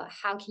how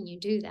can you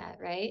do that,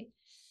 right?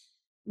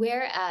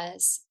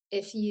 Whereas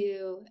if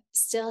you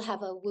still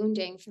have a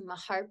wounding from a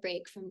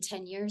heartbreak from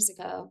 10 years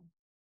ago,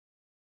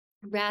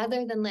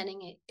 rather than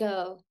letting it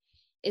go,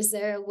 is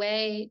there a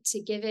way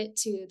to give it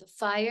to the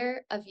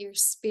fire of your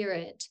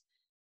spirit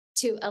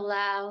to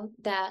allow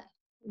that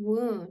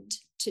wound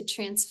to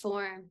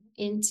transform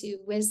into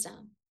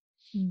wisdom?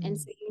 And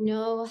so you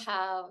know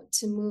how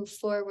to move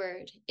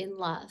forward in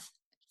love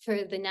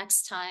for the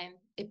next time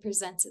it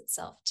presents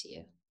itself to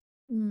you.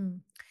 Mm.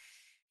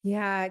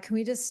 Yeah. Can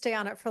we just stay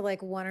on it for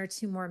like 1 or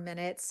 2 more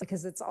minutes?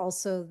 Because it's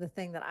also the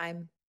thing that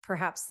I'm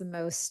perhaps the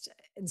most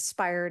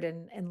inspired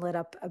and lit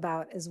up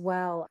about as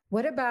well.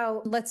 What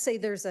about, let's say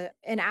there's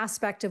an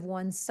aspect of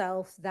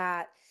oneself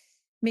that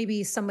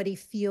maybe somebody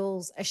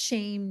feels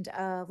ashamed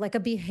of, like a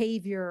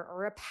behavior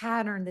or a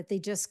pattern that they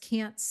just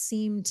can't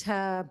seem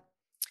to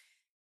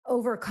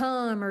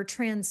overcome or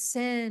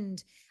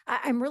transcend.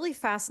 I'm really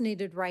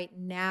fascinated right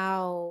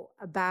now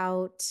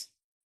about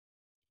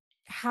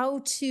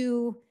how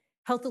to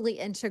healthily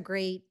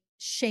integrate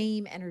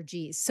shame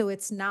energies so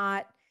it's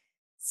not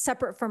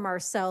separate from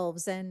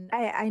ourselves. And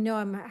I know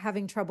I'm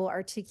having trouble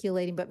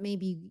articulating, but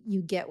maybe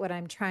you get what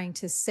I'm trying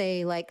to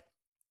say. Like,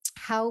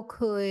 how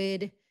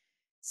could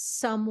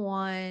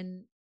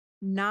someone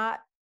not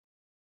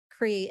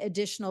create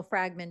additional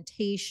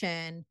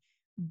fragmentation,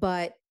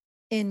 but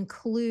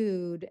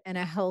include in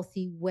a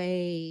healthy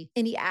way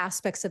any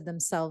aspects of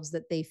themselves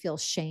that they feel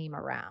shame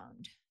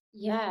around?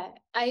 Yeah,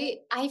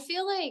 I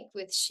feel like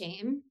with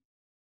shame,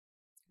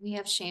 we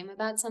have shame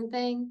about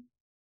something,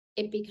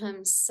 it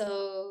becomes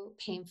so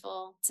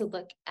painful to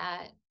look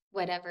at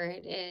whatever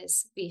it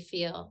is we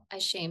feel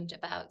ashamed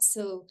about.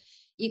 So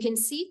you can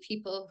see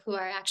people who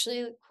are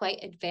actually quite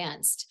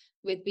advanced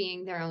with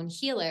being their own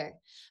healer.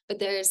 But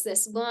there's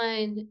this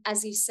one,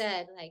 as you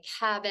said, like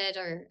habit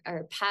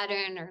or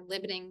pattern or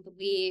limiting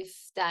belief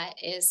that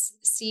is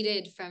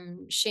seeded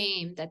from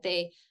shame that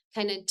they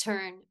kind of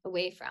turn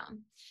away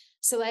from.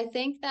 So I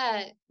think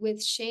that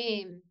with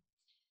shame,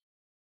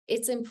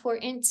 it's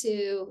important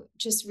to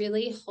just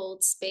really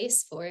hold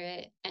space for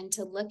it and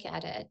to look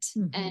at it.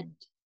 And Mhm.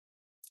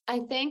 I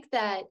think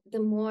that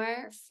the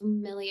more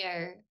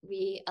familiar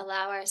we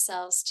allow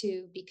ourselves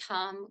to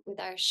become with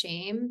our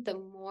shame, the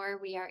more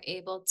we are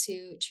able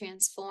to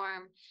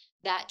transform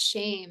that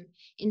shame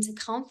into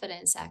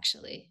confidence,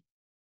 actually.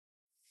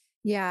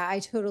 Yeah, I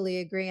totally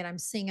agree. And I'm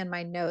seeing in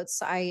my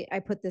notes,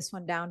 I put this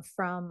one down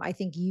from, I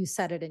think you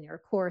said it in your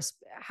course,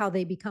 how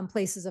they become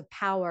places of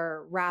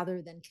power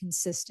rather than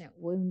consistent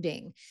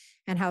wounding,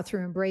 and how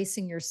through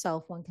embracing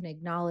yourself, one can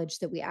acknowledge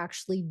that we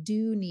actually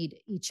do need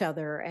each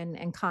other.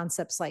 And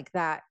concepts like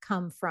that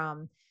come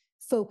from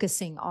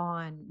focusing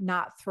on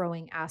not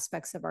throwing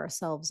aspects of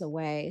ourselves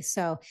away.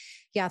 So,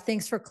 yeah,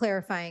 thanks for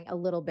clarifying a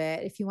little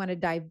bit. If you want to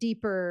dive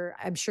deeper,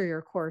 I'm sure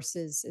your course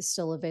is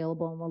still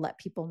available and we'll let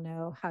people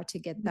know how to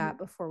get Mhm. that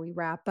before we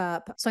wrap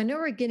up. So I know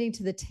we're getting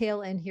to the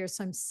tail end here.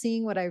 So I'm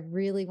seeing what I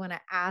really want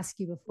to ask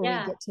you before we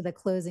Yeah. get to the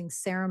closing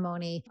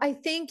ceremony. I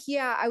think,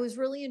 yeah, I was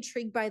really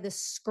intrigued by the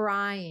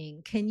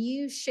scrying. Can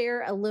you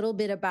share a little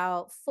bit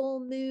about full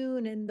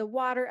moon and the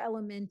water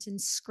element and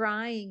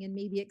scrying, and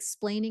maybe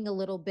explaining a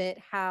little bit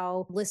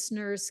how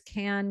listeners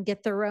can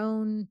get their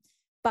own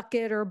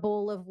bucket or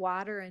bowl of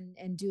water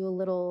and do a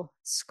little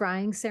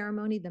scrying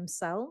ceremony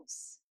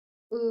themselves?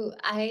 Ooh,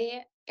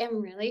 I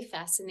am really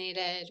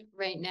fascinated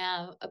right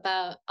now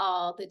about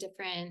all the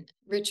different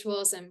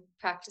rituals and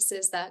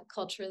practices that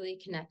culturally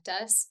connect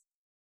us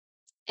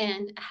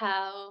and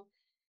how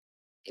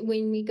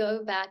when we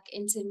go back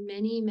into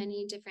many,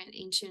 many different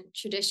ancient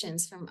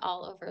traditions from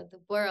all over the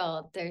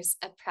world, there's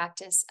a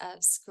practice of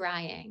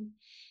scrying.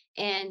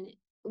 And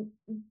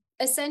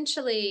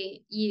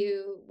essentially,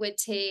 you would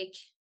take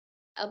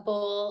a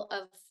bowl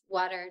of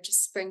water,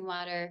 just spring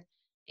water.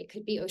 It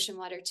could be ocean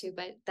water too,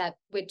 but that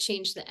would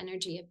change the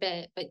energy a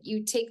bit. But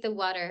you take the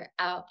water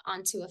out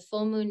onto a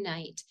full moon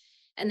night,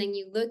 and then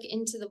you look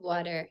into the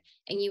water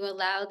and you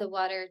allow the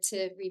water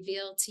to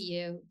reveal to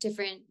you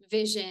different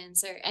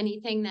visions or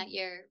anything that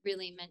you're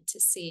really meant to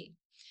see.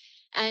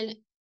 And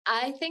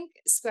I think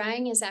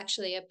scrying is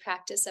actually a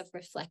practice of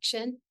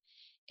reflection.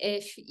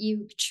 If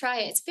you try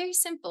it, it's very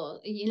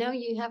simple.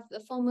 You have the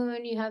full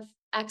moon, you have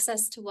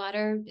access to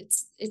water.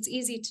 It's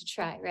easy to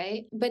try,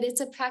 right? But it's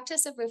a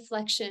practice of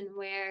reflection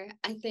where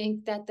I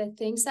think that the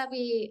things that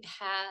we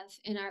have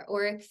in our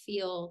auric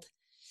field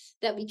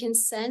that we can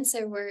sense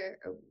or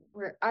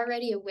we're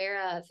already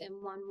aware of in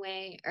one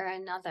way or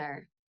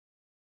another,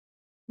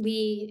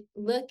 we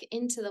look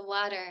into the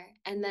water,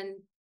 and then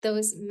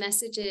those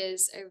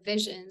messages or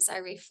visions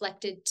are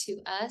reflected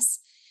to us.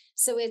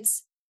 So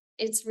it's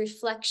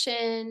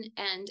reflection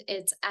and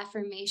it's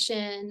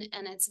affirmation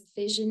and it's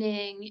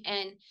visioning.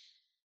 And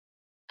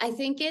I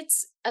think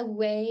it's a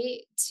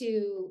way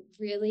to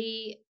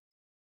really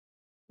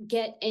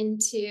get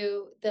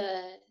into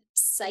the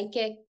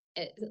psychic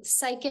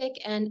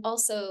and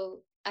also,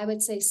 I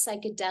would say,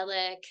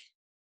 psychedelic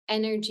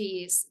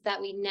energies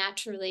that we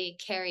naturally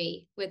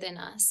carry within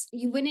us.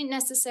 You wouldn't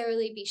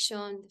necessarily be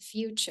shown the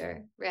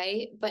future,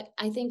 right? But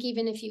I think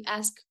even if you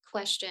ask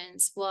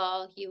questions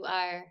while you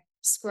are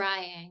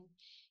scrying,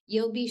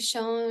 you'll be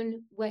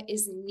shown what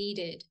is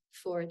needed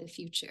for the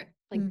future,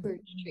 like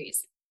birch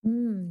trees.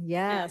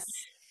 Yes.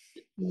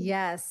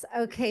 Yes.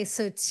 Okay.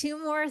 So,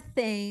 two more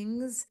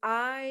things.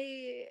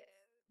 I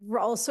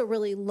also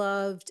really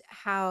loved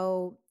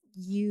how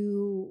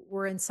you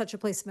were in such a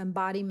place of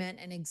embodiment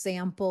and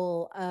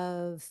example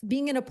of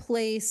being in a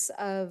place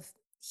of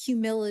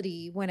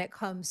humility when it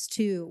comes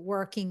to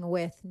working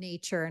with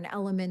nature and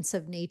elements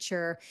of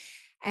nature.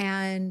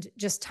 And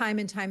just time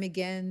and time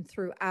again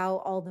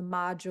throughout all the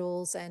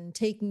modules and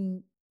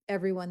taking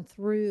everyone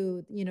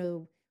through,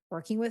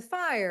 working with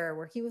fire,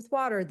 working with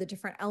water, the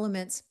different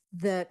elements,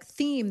 the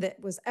theme that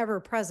was ever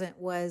present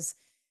was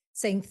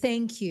saying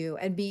thank you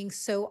and being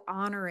so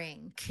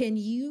honoring. Can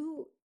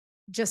you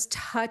just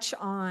touch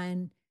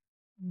on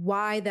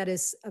why that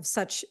is of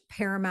such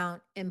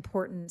paramount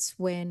importance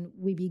when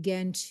we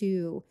begin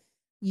to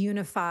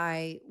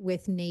unify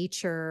with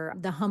nature,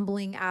 the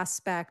humbling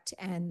aspect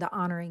and the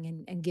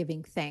honoring and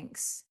giving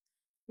thanks?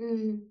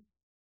 Mm.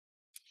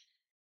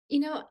 You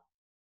know,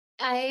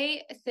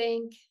 I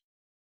think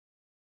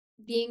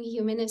being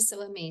human is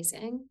so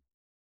amazing,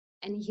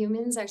 and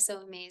humans are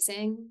so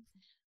amazing,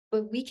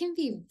 but we can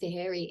be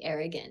very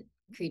arrogant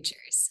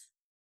creatures.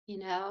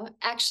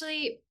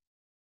 Actually,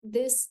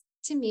 this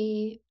to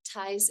me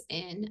ties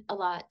in a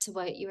lot to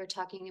what you were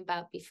talking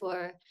about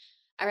before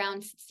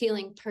around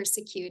feeling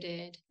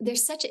persecuted.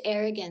 There's such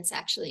arrogance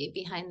actually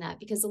behind that,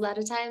 because a lot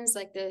of times,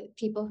 like, the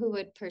people who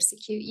would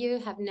persecute you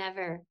have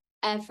never,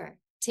 ever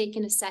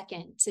taken a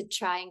second to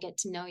try and get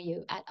to know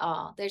you at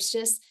all. There's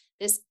just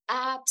this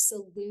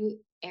absolute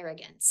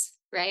arrogance,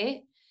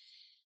 right?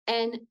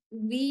 And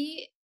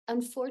we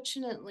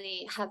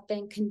unfortunately have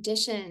been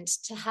conditioned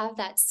to have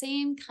that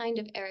same kind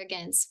of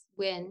arrogance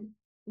when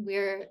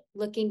we're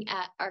looking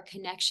at our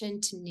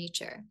connection to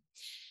nature.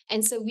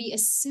 And so we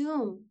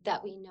assume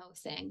that we know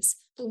things,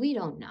 but we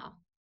don't know,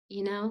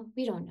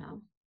 we don't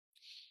know.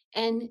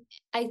 And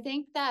I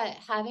think that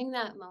having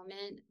that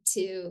moment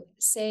to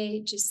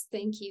say, just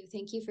thank you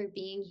for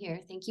being here,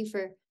 thank you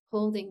for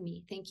holding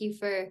me, thank you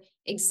for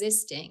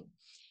existing,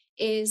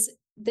 is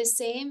the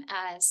same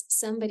as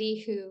somebody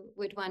who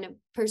would want to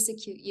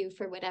persecute you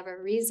for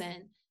whatever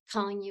reason,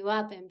 calling you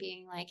up and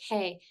being like,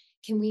 hey,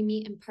 can we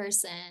meet in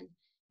person,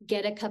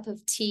 get a cup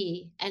of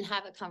tea, and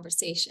have a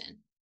conversation,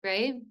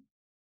 right?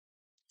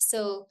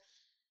 So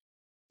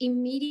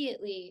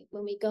immediately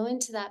when we go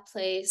into that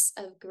place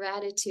of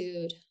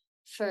gratitude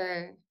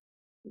for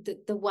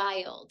the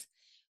wild,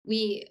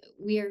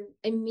 we're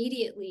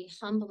immediately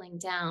humbling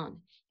down,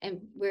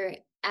 and we're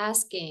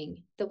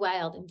asking the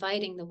wild,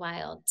 inviting the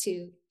wild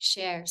to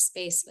share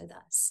space with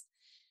us,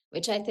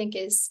 which I think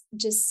is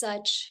just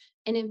such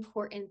an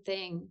important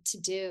thing to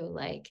do.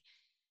 Like,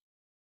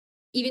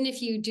 even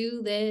if you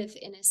do live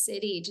in a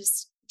city,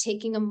 just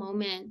taking a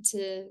moment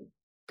to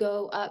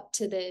go up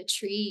to the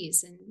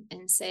trees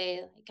and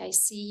say, like, I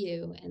see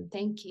you and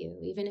thank you,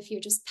 even if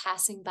you're just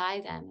passing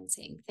by them and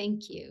saying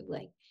thank you,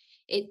 like,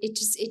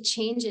 it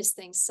changes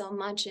things so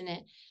much, and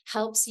it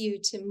helps you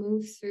to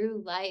move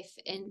through life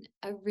in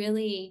a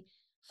really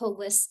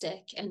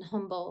holistic and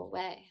humble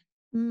way.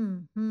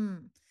 Hmm.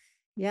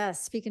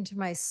 Yes, speaking to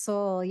my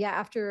soul. Yeah,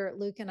 after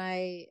Luke and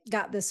I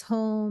got this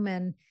home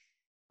and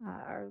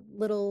our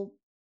little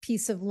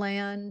piece of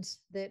land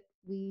that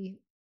we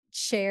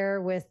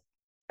share with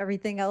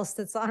everything else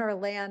that's on our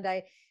land,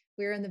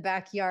 we were in the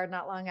backyard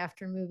not long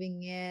after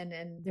moving in,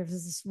 and there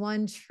was this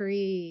one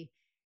tree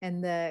in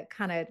the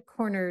kind of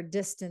corner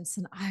distance,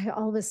 and I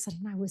all of a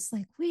sudden I was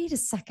like, wait a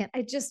second,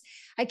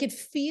 I could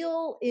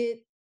feel it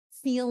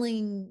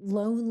feeling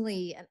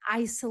lonely and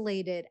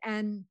isolated,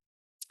 and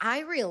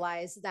I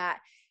realized that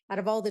out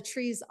of all the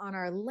trees on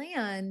our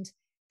land,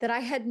 that I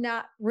had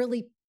not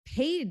really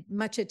paid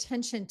much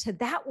attention to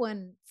that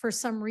one for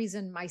some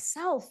reason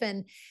myself.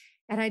 And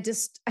I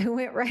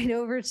went right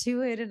over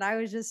to it, and I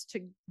was just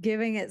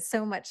giving it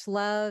so much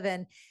love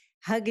and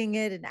hugging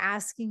it and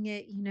asking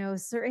it,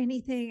 is there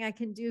anything I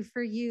can do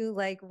for you?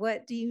 Like,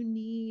 what do you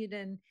need?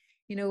 And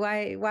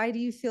why do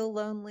you feel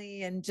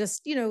lonely? And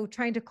just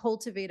trying to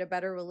cultivate a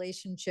better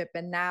relationship.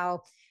 And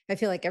now I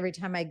feel like every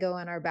time I go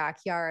in our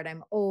backyard,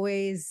 I'm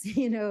always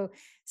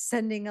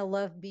sending a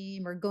love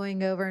beam or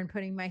going over and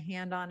putting my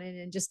hand on it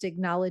and just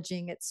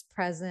acknowledging its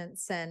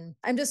presence. And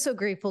I'm just so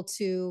grateful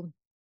to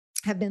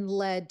have been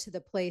led to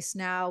the place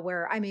now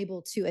where I'm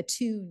able to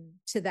attune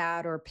to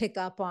that or pick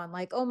up on,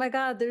 like, oh my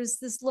God, there's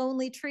this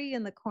lonely tree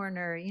in the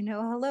corner,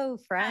 hello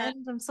Yeah.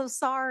 friend, I'm so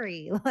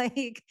sorry.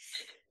 Like,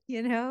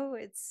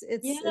 it's so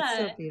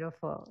Yeah.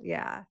 beautiful.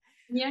 Yeah.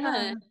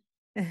 Yeah.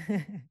 Uh,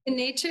 And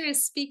nature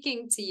is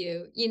speaking to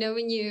you.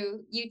 When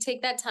you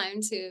take that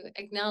time to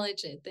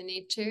acknowledge it, the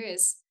nature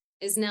is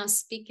now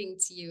speaking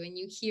to you, and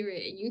you hear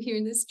it, and you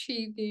hear this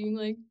tree being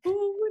like,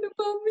 "Oh, what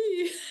about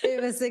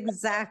it was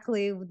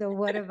exactly the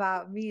what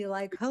about me,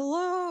 like,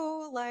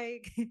 hello,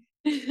 like,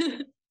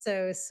 me?"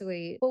 so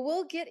sweet. Well,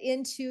 we'll get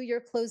into your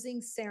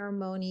closing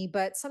ceremony,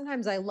 but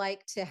sometimes I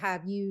like to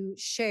have you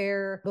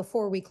share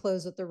before we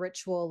close with the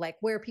ritual, like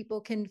where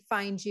people can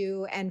find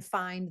you and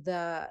find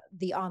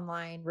the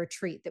online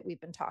retreat that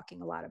we've been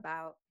talking a lot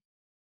about.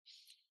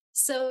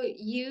 So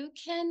you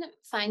can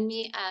find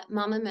me at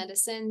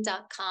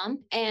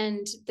mamamedicine.com,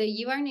 and the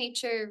You Are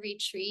Nature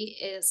retreat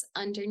is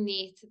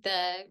underneath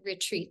the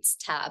retreats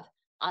tab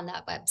on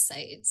that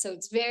website. So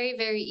it's very,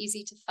 very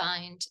easy to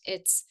find.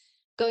 It's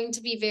going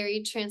to be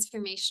very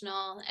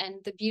transformational. And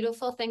the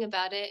beautiful thing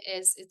about it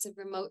is it's a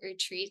remote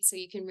retreat, so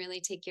you can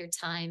really take your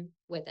time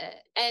with it.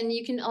 And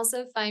you can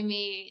also find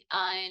me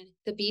on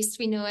the beast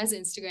we know as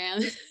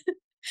Instagram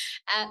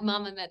at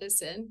Mama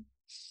Medicine.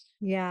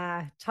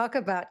 Yeah, talk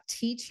about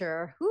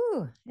teacher.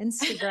 Whew,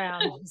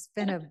 Instagram has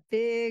been a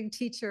big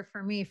teacher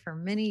for me for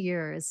many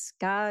years.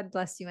 God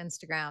bless you,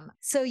 Instagram.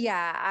 So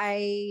yeah,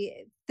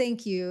 I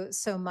thank you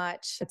so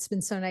much. It's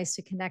been so nice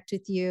to connect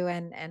with you,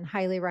 and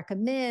highly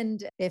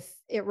recommend, if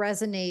it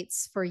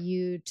resonates for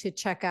you, to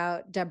check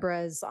out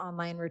Deborah's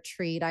online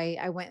retreat.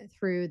 I went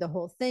through the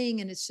whole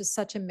thing, and it's just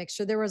such a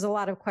mixture. There was a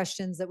lot of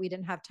questions that we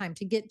didn't have time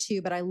to get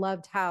to, but I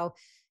loved how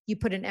you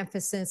put an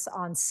emphasis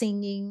on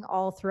singing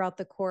all throughout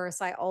the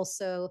course. I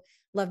also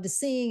love to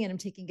sing, and I'm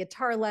taking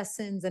guitar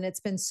lessons, and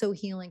it's been so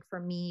healing for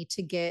me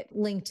to get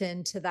linked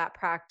into that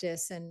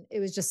practice. And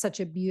it was just such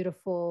a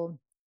beautiful,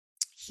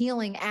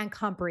 healing and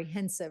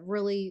comprehensive,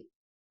 really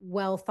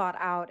well thought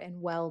out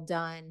and well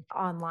done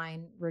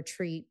online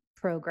retreat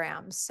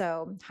program.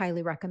 So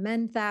highly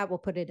recommend that. We'll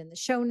put it in the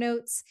show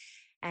notes.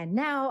 And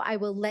now I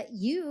will let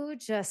you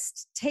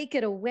just take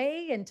it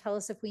away and tell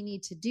us if we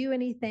need to do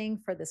anything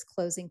for this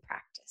closing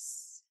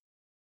practice.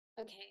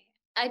 Okay.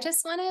 I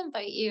just want to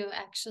invite you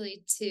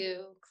actually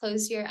to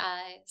close your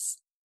eyes.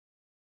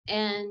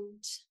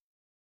 And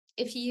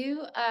if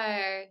you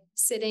are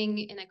sitting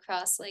in a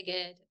cross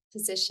legged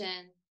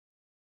position,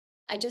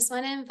 I just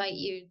want to invite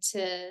you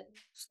to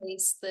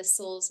place the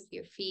soles of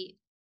your feet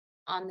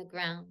on the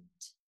ground,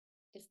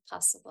 if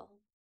possible.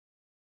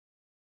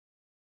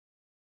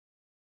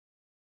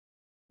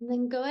 And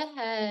then go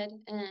ahead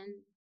and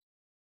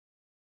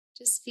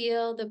just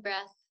feel the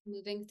breath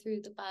moving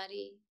through the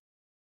body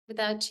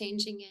without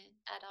changing it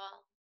at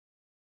all.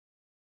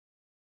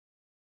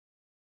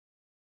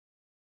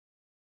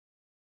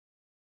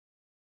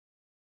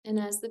 And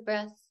as the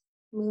breath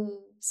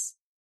moves,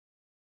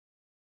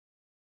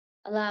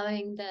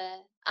 allowing the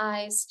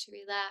eyes to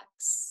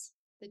relax,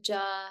 the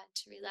jaw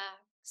to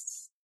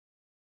relax,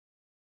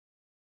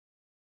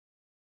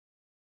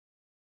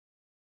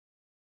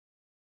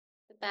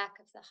 the back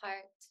of the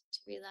heart to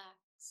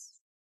relax.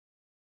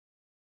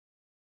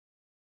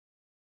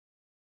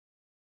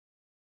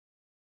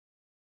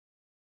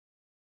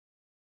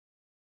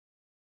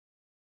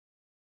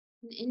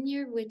 And in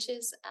your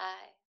witch's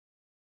eye,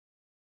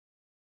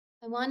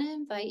 I want to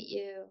invite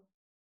you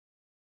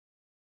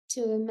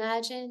to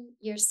imagine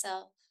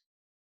yourself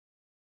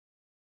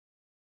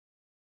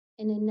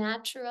in a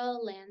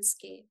natural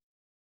landscape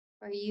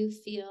where you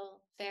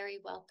feel very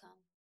welcome.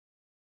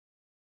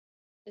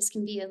 This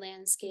can be a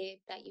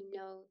landscape that you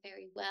know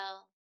very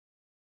well,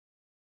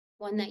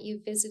 one that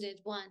you visited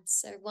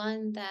once, or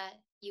one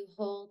that you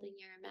hold in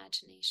your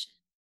imagination.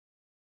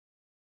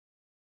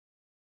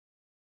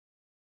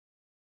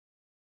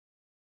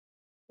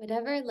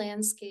 Whatever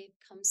landscape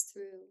comes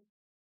through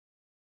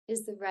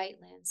is the right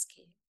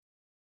landscape.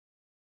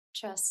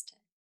 Trust it.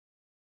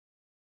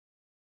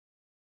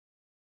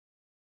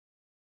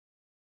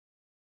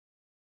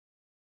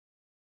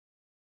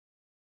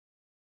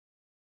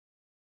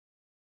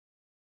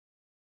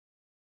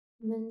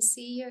 And then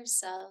see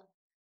yourself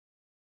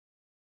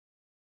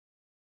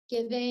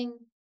giving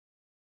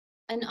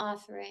an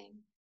offering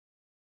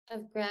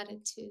of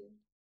gratitude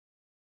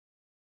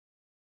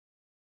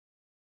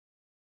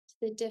to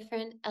the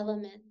different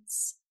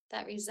elements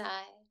that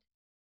reside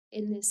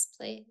in this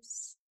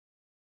place.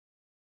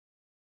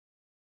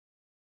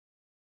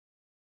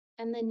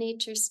 And the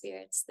nature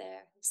spirits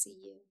there who see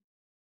you.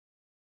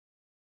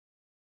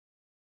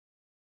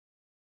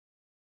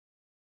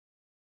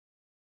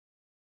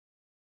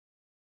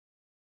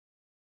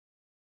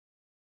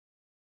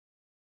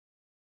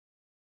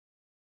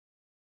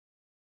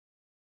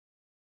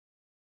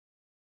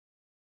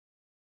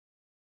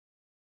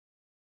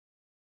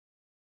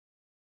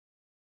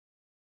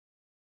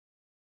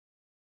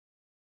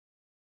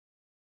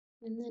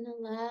 And then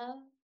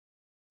allow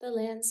the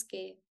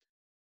landscape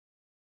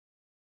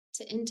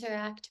to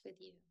interact with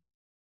you.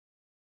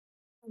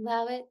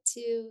 Allow it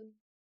to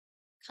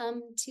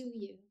come to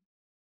you.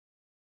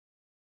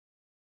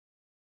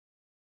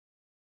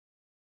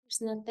 There's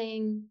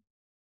nothing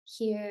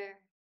here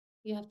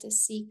you have to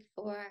seek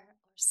for or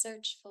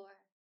search for.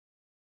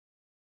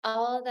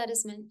 All that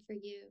is meant for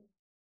you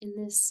in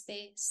this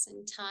space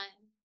and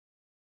time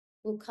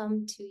will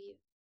come to you.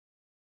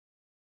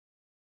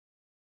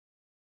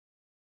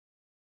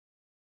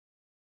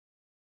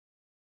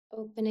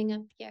 Opening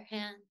up your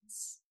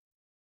hands,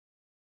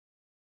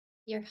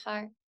 your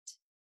heart,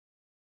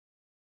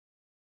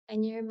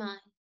 and your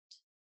mind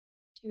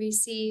to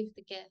receive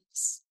the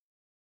gifts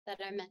that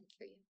are meant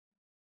for you.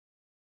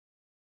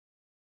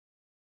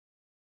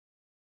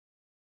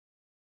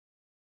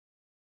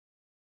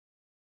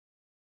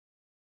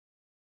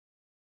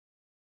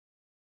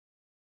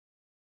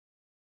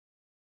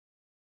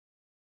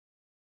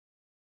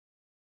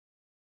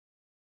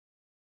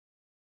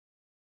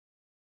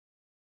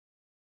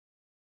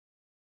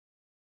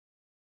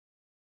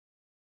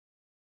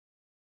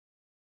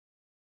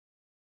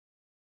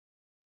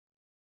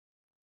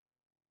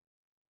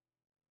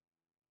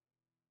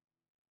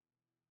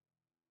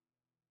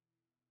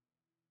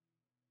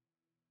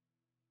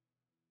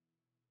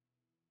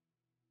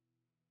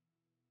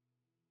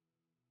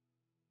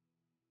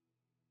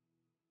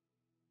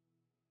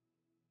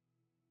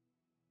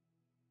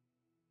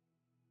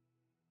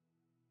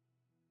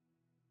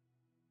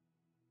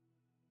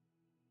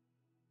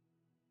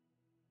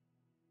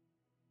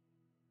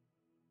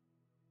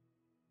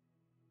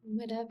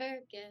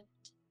 Whatever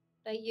gift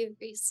that you've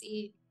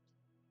received,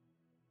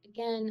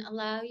 again,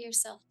 allow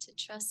yourself to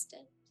trust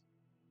it.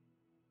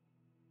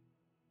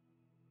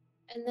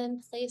 And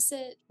then place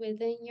it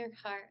within your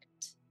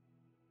heart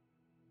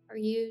for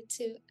you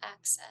to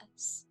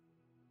access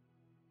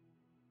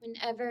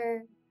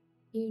whenever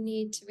you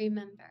need to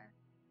remember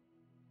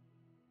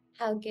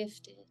how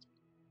gifted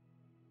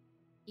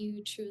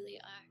you truly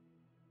are.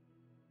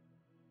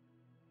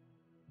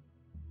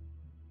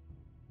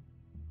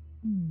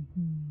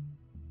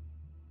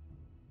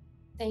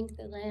 Thank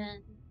the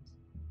land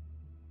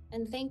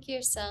and thank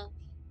yourself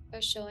for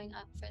showing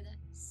up for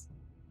this.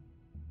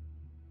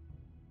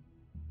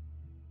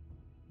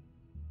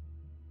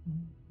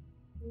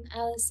 And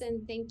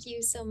Allison, thank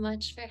you so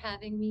much for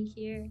having me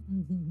here.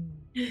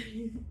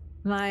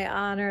 My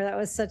honor. That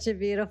was such a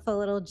beautiful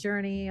little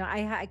journey.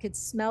 I could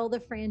smell the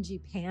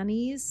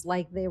frangipanis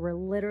like they were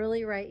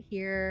literally right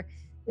here.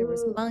 There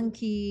was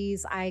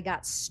monkeys. I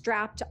got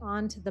strapped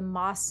onto the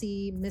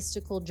mossy,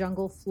 mystical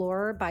jungle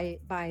floor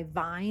by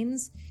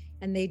vines,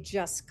 and they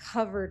just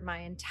covered my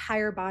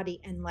entire body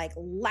and like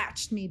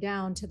latched me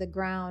down to the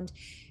ground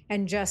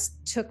and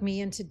just took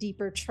me into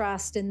deeper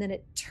trust. And then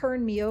it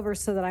turned me over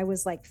so that I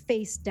was like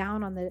face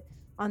down on the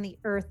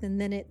earth. And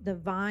then the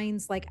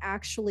vines like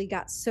actually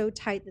got so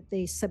tight that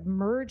they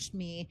submerged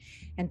me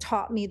and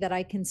taught me that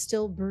I can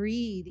still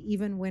breathe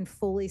even when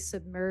fully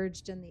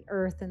submerged in the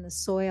earth and the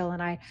soil.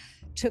 And I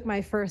took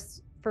my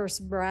first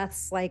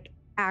breaths like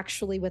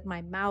actually with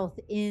my mouth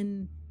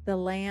in the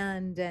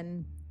land.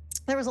 And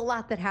there was a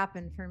lot that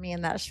happened for me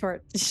in that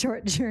short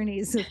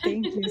journey. So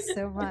thank you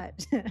so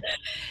much.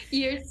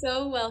 You're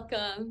so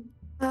welcome.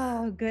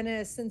 Oh,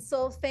 goodness. And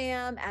Soul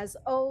Fam, as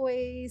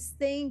always,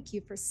 thank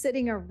you for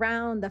sitting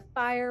around the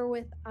fire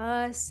with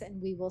us,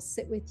 and we will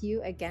sit with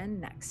you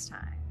again next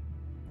time.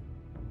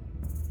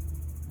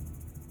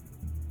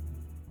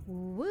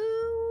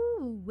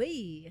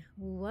 Woo-wee.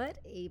 What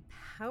a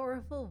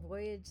powerful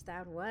voyage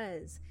that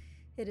was.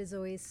 It is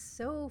always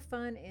so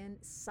fun and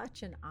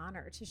such an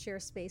honor to share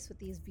space with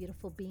these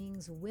beautiful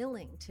beings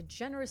willing to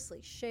generously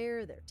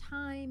share their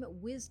time,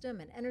 wisdom,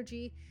 and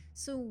energy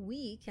so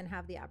we can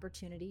have the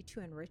opportunity to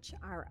enrich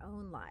our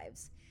own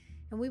lives.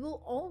 And we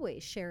will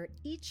always share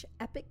each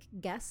epic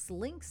guest's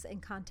links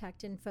and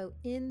contact info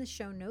in the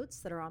show notes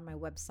that are on my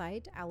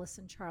website,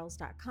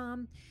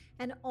 AllisonCharles.com,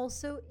 and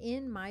also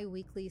in my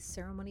weekly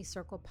Ceremony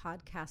Circle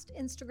podcast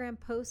Instagram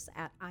posts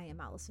at I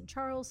Am Allison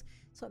Charles,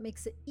 so it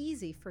makes it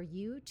easy for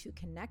you to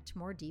connect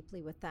more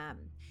deeply with them.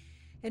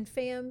 And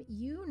fam,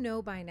 you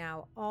know by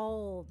now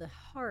all the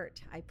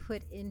heart I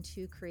put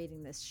into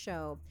creating this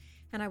show.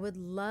 And I would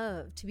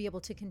love to be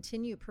able to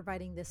continue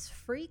providing this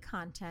free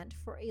content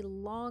for a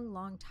long,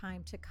 long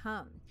time to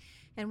come.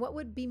 And what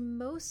would be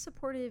most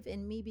supportive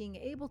in me being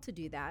able to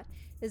do that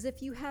is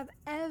if you have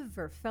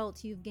ever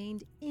felt you've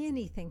gained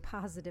anything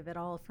positive at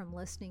all from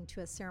listening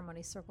to a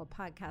Ceremony Circle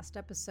podcast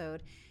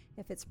episode,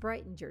 if it's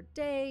brightened your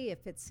day,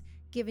 if it's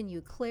given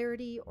you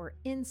clarity or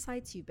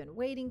insights you've been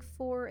waiting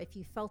for, if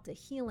you felt a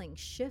healing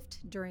shift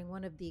during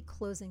one of the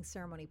closing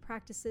ceremony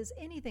practices,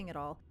 anything at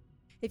all,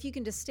 if you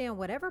can just stay on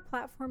whatever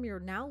platform you're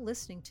now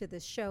listening to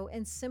this show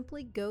and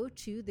simply go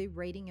to the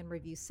rating and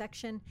review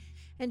section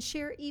and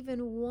share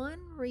even one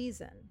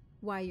reason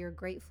why you're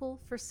grateful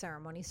for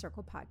Ceremony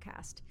Circle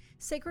podcast.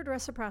 Sacred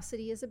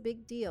reciprocity is a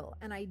big deal,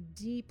 and I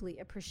deeply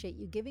appreciate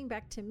you giving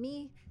back to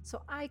me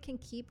so I can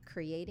keep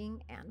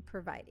creating and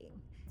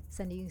providing.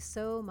 Sending you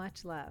so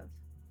much love.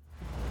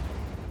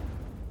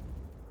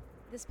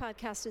 This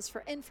podcast is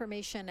for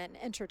information and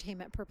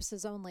entertainment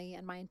purposes only,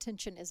 and my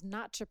intention is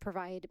not to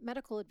provide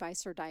medical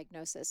advice or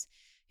diagnosis.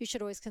 You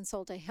should always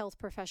consult a health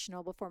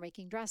professional before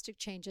making drastic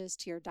changes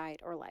to your diet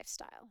or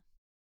lifestyle.